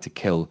would you like to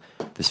kill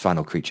this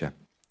final creature?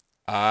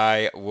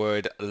 I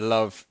would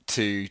love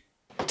to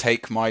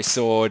take my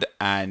sword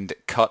and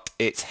cut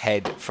its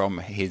head from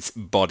his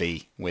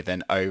body with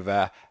an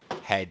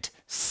overhead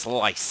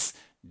slice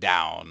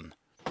down.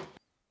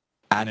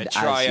 And a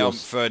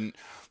triumphant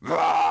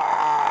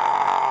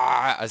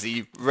as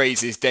he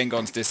raises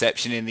Dengon's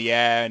Deception in the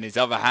air and his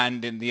other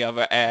hand in the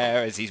other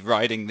air as he's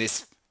riding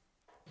this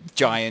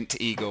giant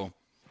eagle.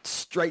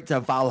 Straight to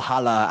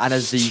Valhalla, and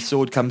as the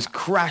sword comes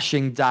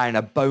crashing down,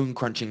 a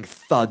bone-crunching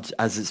thud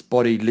as its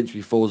body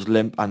literally falls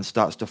limp and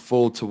starts to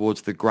fall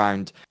towards the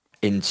ground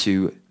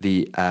into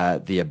the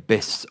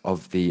abyss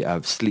of the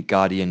Sleek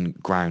Guardian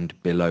ground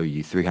below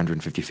you,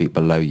 350 feet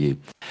below you.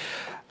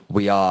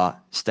 We are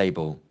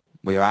stable.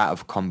 We are out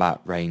of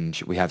combat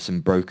range. We have some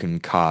broken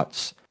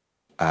carts.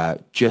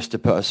 Just to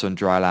put us on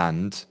dry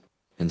land,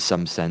 in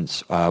some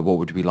sense, what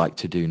would we like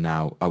to do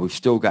now? We've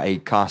still got a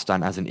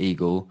Carstan as an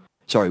eagle.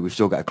 Sorry, we've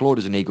still got a Claude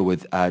as an eagle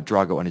with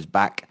Drago on his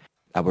back.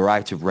 We're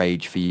out of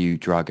rage for you,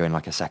 Drago, in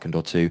like a second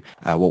or two.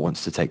 What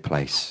wants to take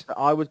place?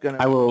 I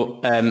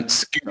will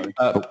scoop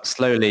up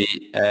slowly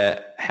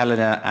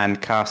Helena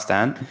and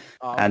Carstan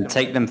and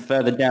take them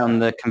further down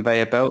the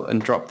conveyor belt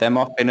and drop them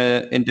off in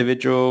an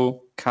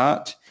individual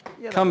cart.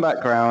 Come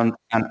back round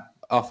and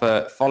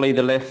offer Folly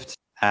the lift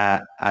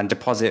and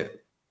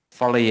deposit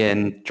Folly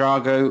and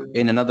Drago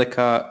in another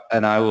cart,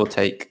 and I will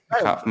take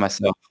a cart for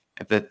myself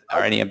if there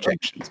are any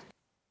objections.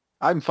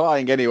 I'm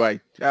flying anyway.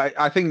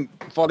 I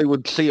think Folly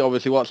would see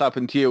obviously what's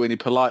happened to you and he'd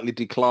politely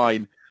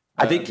decline.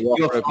 I think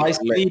your fly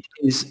speed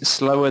is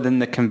slower than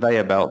the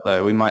conveyor belt,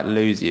 though. We might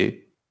lose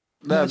you.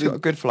 No, it's got a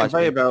good fly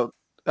conveyor speed. belt.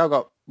 I've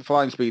got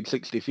flying speed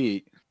 60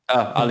 feet.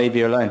 Oh, I'll leave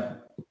you alone.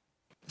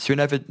 So in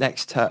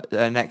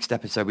the next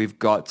episode, we've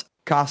got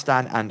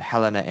Carstan and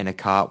Helena in a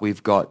cart.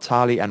 We've got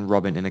Tali and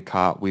Robin in a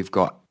cart. We've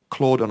got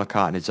Claude on a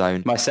cart in his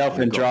own. Myself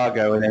and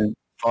Drago, and then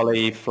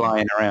Folly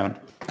flying around.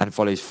 And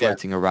Folly's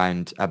floating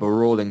around. But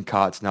we're all in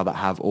carts now that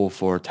have all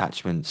 4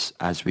 attachments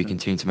as we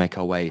continue to make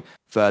our way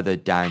further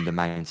down the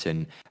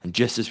mountain. And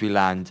just as we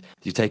land,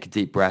 you take a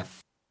deep breath.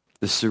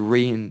 The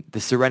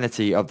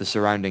serenity of the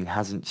surroundings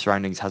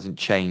hasn't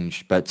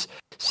changed, but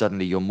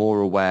suddenly you're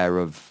more aware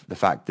of the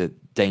fact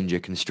that danger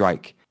can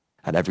strike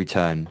at every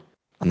turn.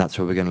 And that's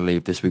where we're going to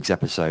leave this week's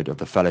episode of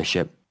the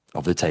Fellowship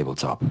of the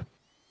Tabletop.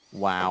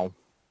 Wow.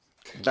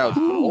 That was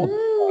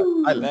awesome.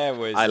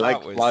 I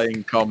like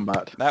flying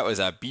combat. That was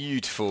a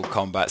beautiful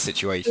combat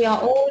situation. We are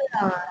all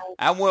alive.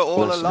 And we're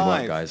all Awesome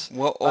alive. work, guys.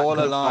 We're all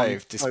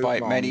alive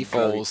despite many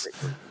falls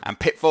and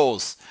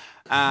pitfalls.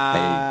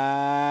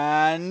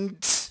 And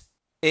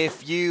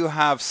if you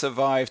have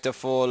survived a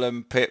fall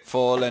and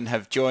pitfall and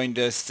have joined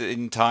us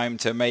in time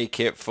to make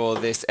it for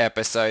this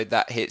episode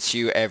that hits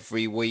you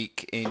every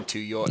week into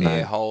your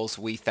ear holes,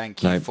 we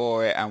thank you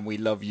for it and we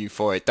love you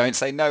for it. Don't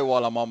say no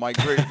while I'm on my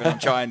groove and I'm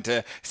trying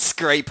to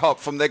scrape up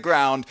from the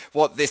ground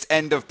what this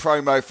end of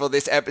promo for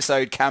this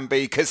episode can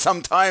be, because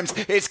sometimes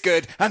it's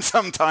good and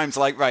sometimes,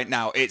 like right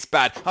now, it's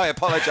bad. I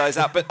apologize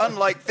that, but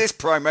unlike this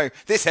promo,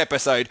 this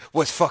episode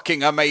was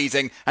fucking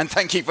amazing, and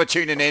thank you for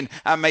tuning in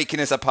and making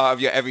us a part of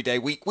your everyday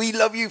week. We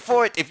love you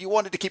for it. If you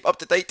wanted to keep up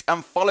to date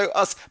and follow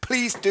us,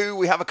 please do.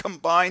 We have a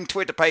combined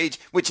Twitter page,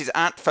 which is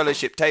at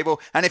Fellowship Table.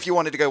 And if you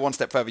wanted to go one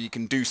step further, you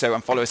can do so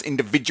and follow us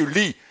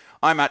individually.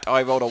 I'm at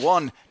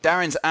iRolder1.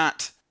 Darren's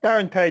at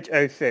Darren Page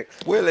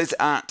 06. Will is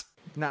at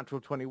Natural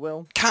 20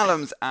 Will.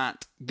 Callum's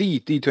at The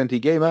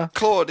D20 Gamer.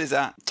 Claude is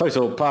at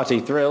Total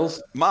Party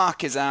Thrills.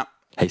 Mark is at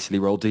Hastily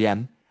Roll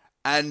DM.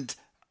 and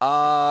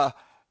I've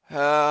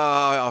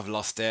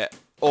lost it.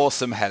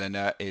 Awesome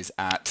Helena is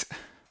at.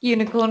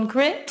 Unicorn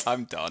Crit.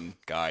 I'm done,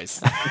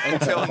 guys.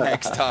 Until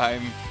next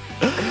time.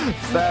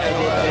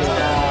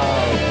 Farewell.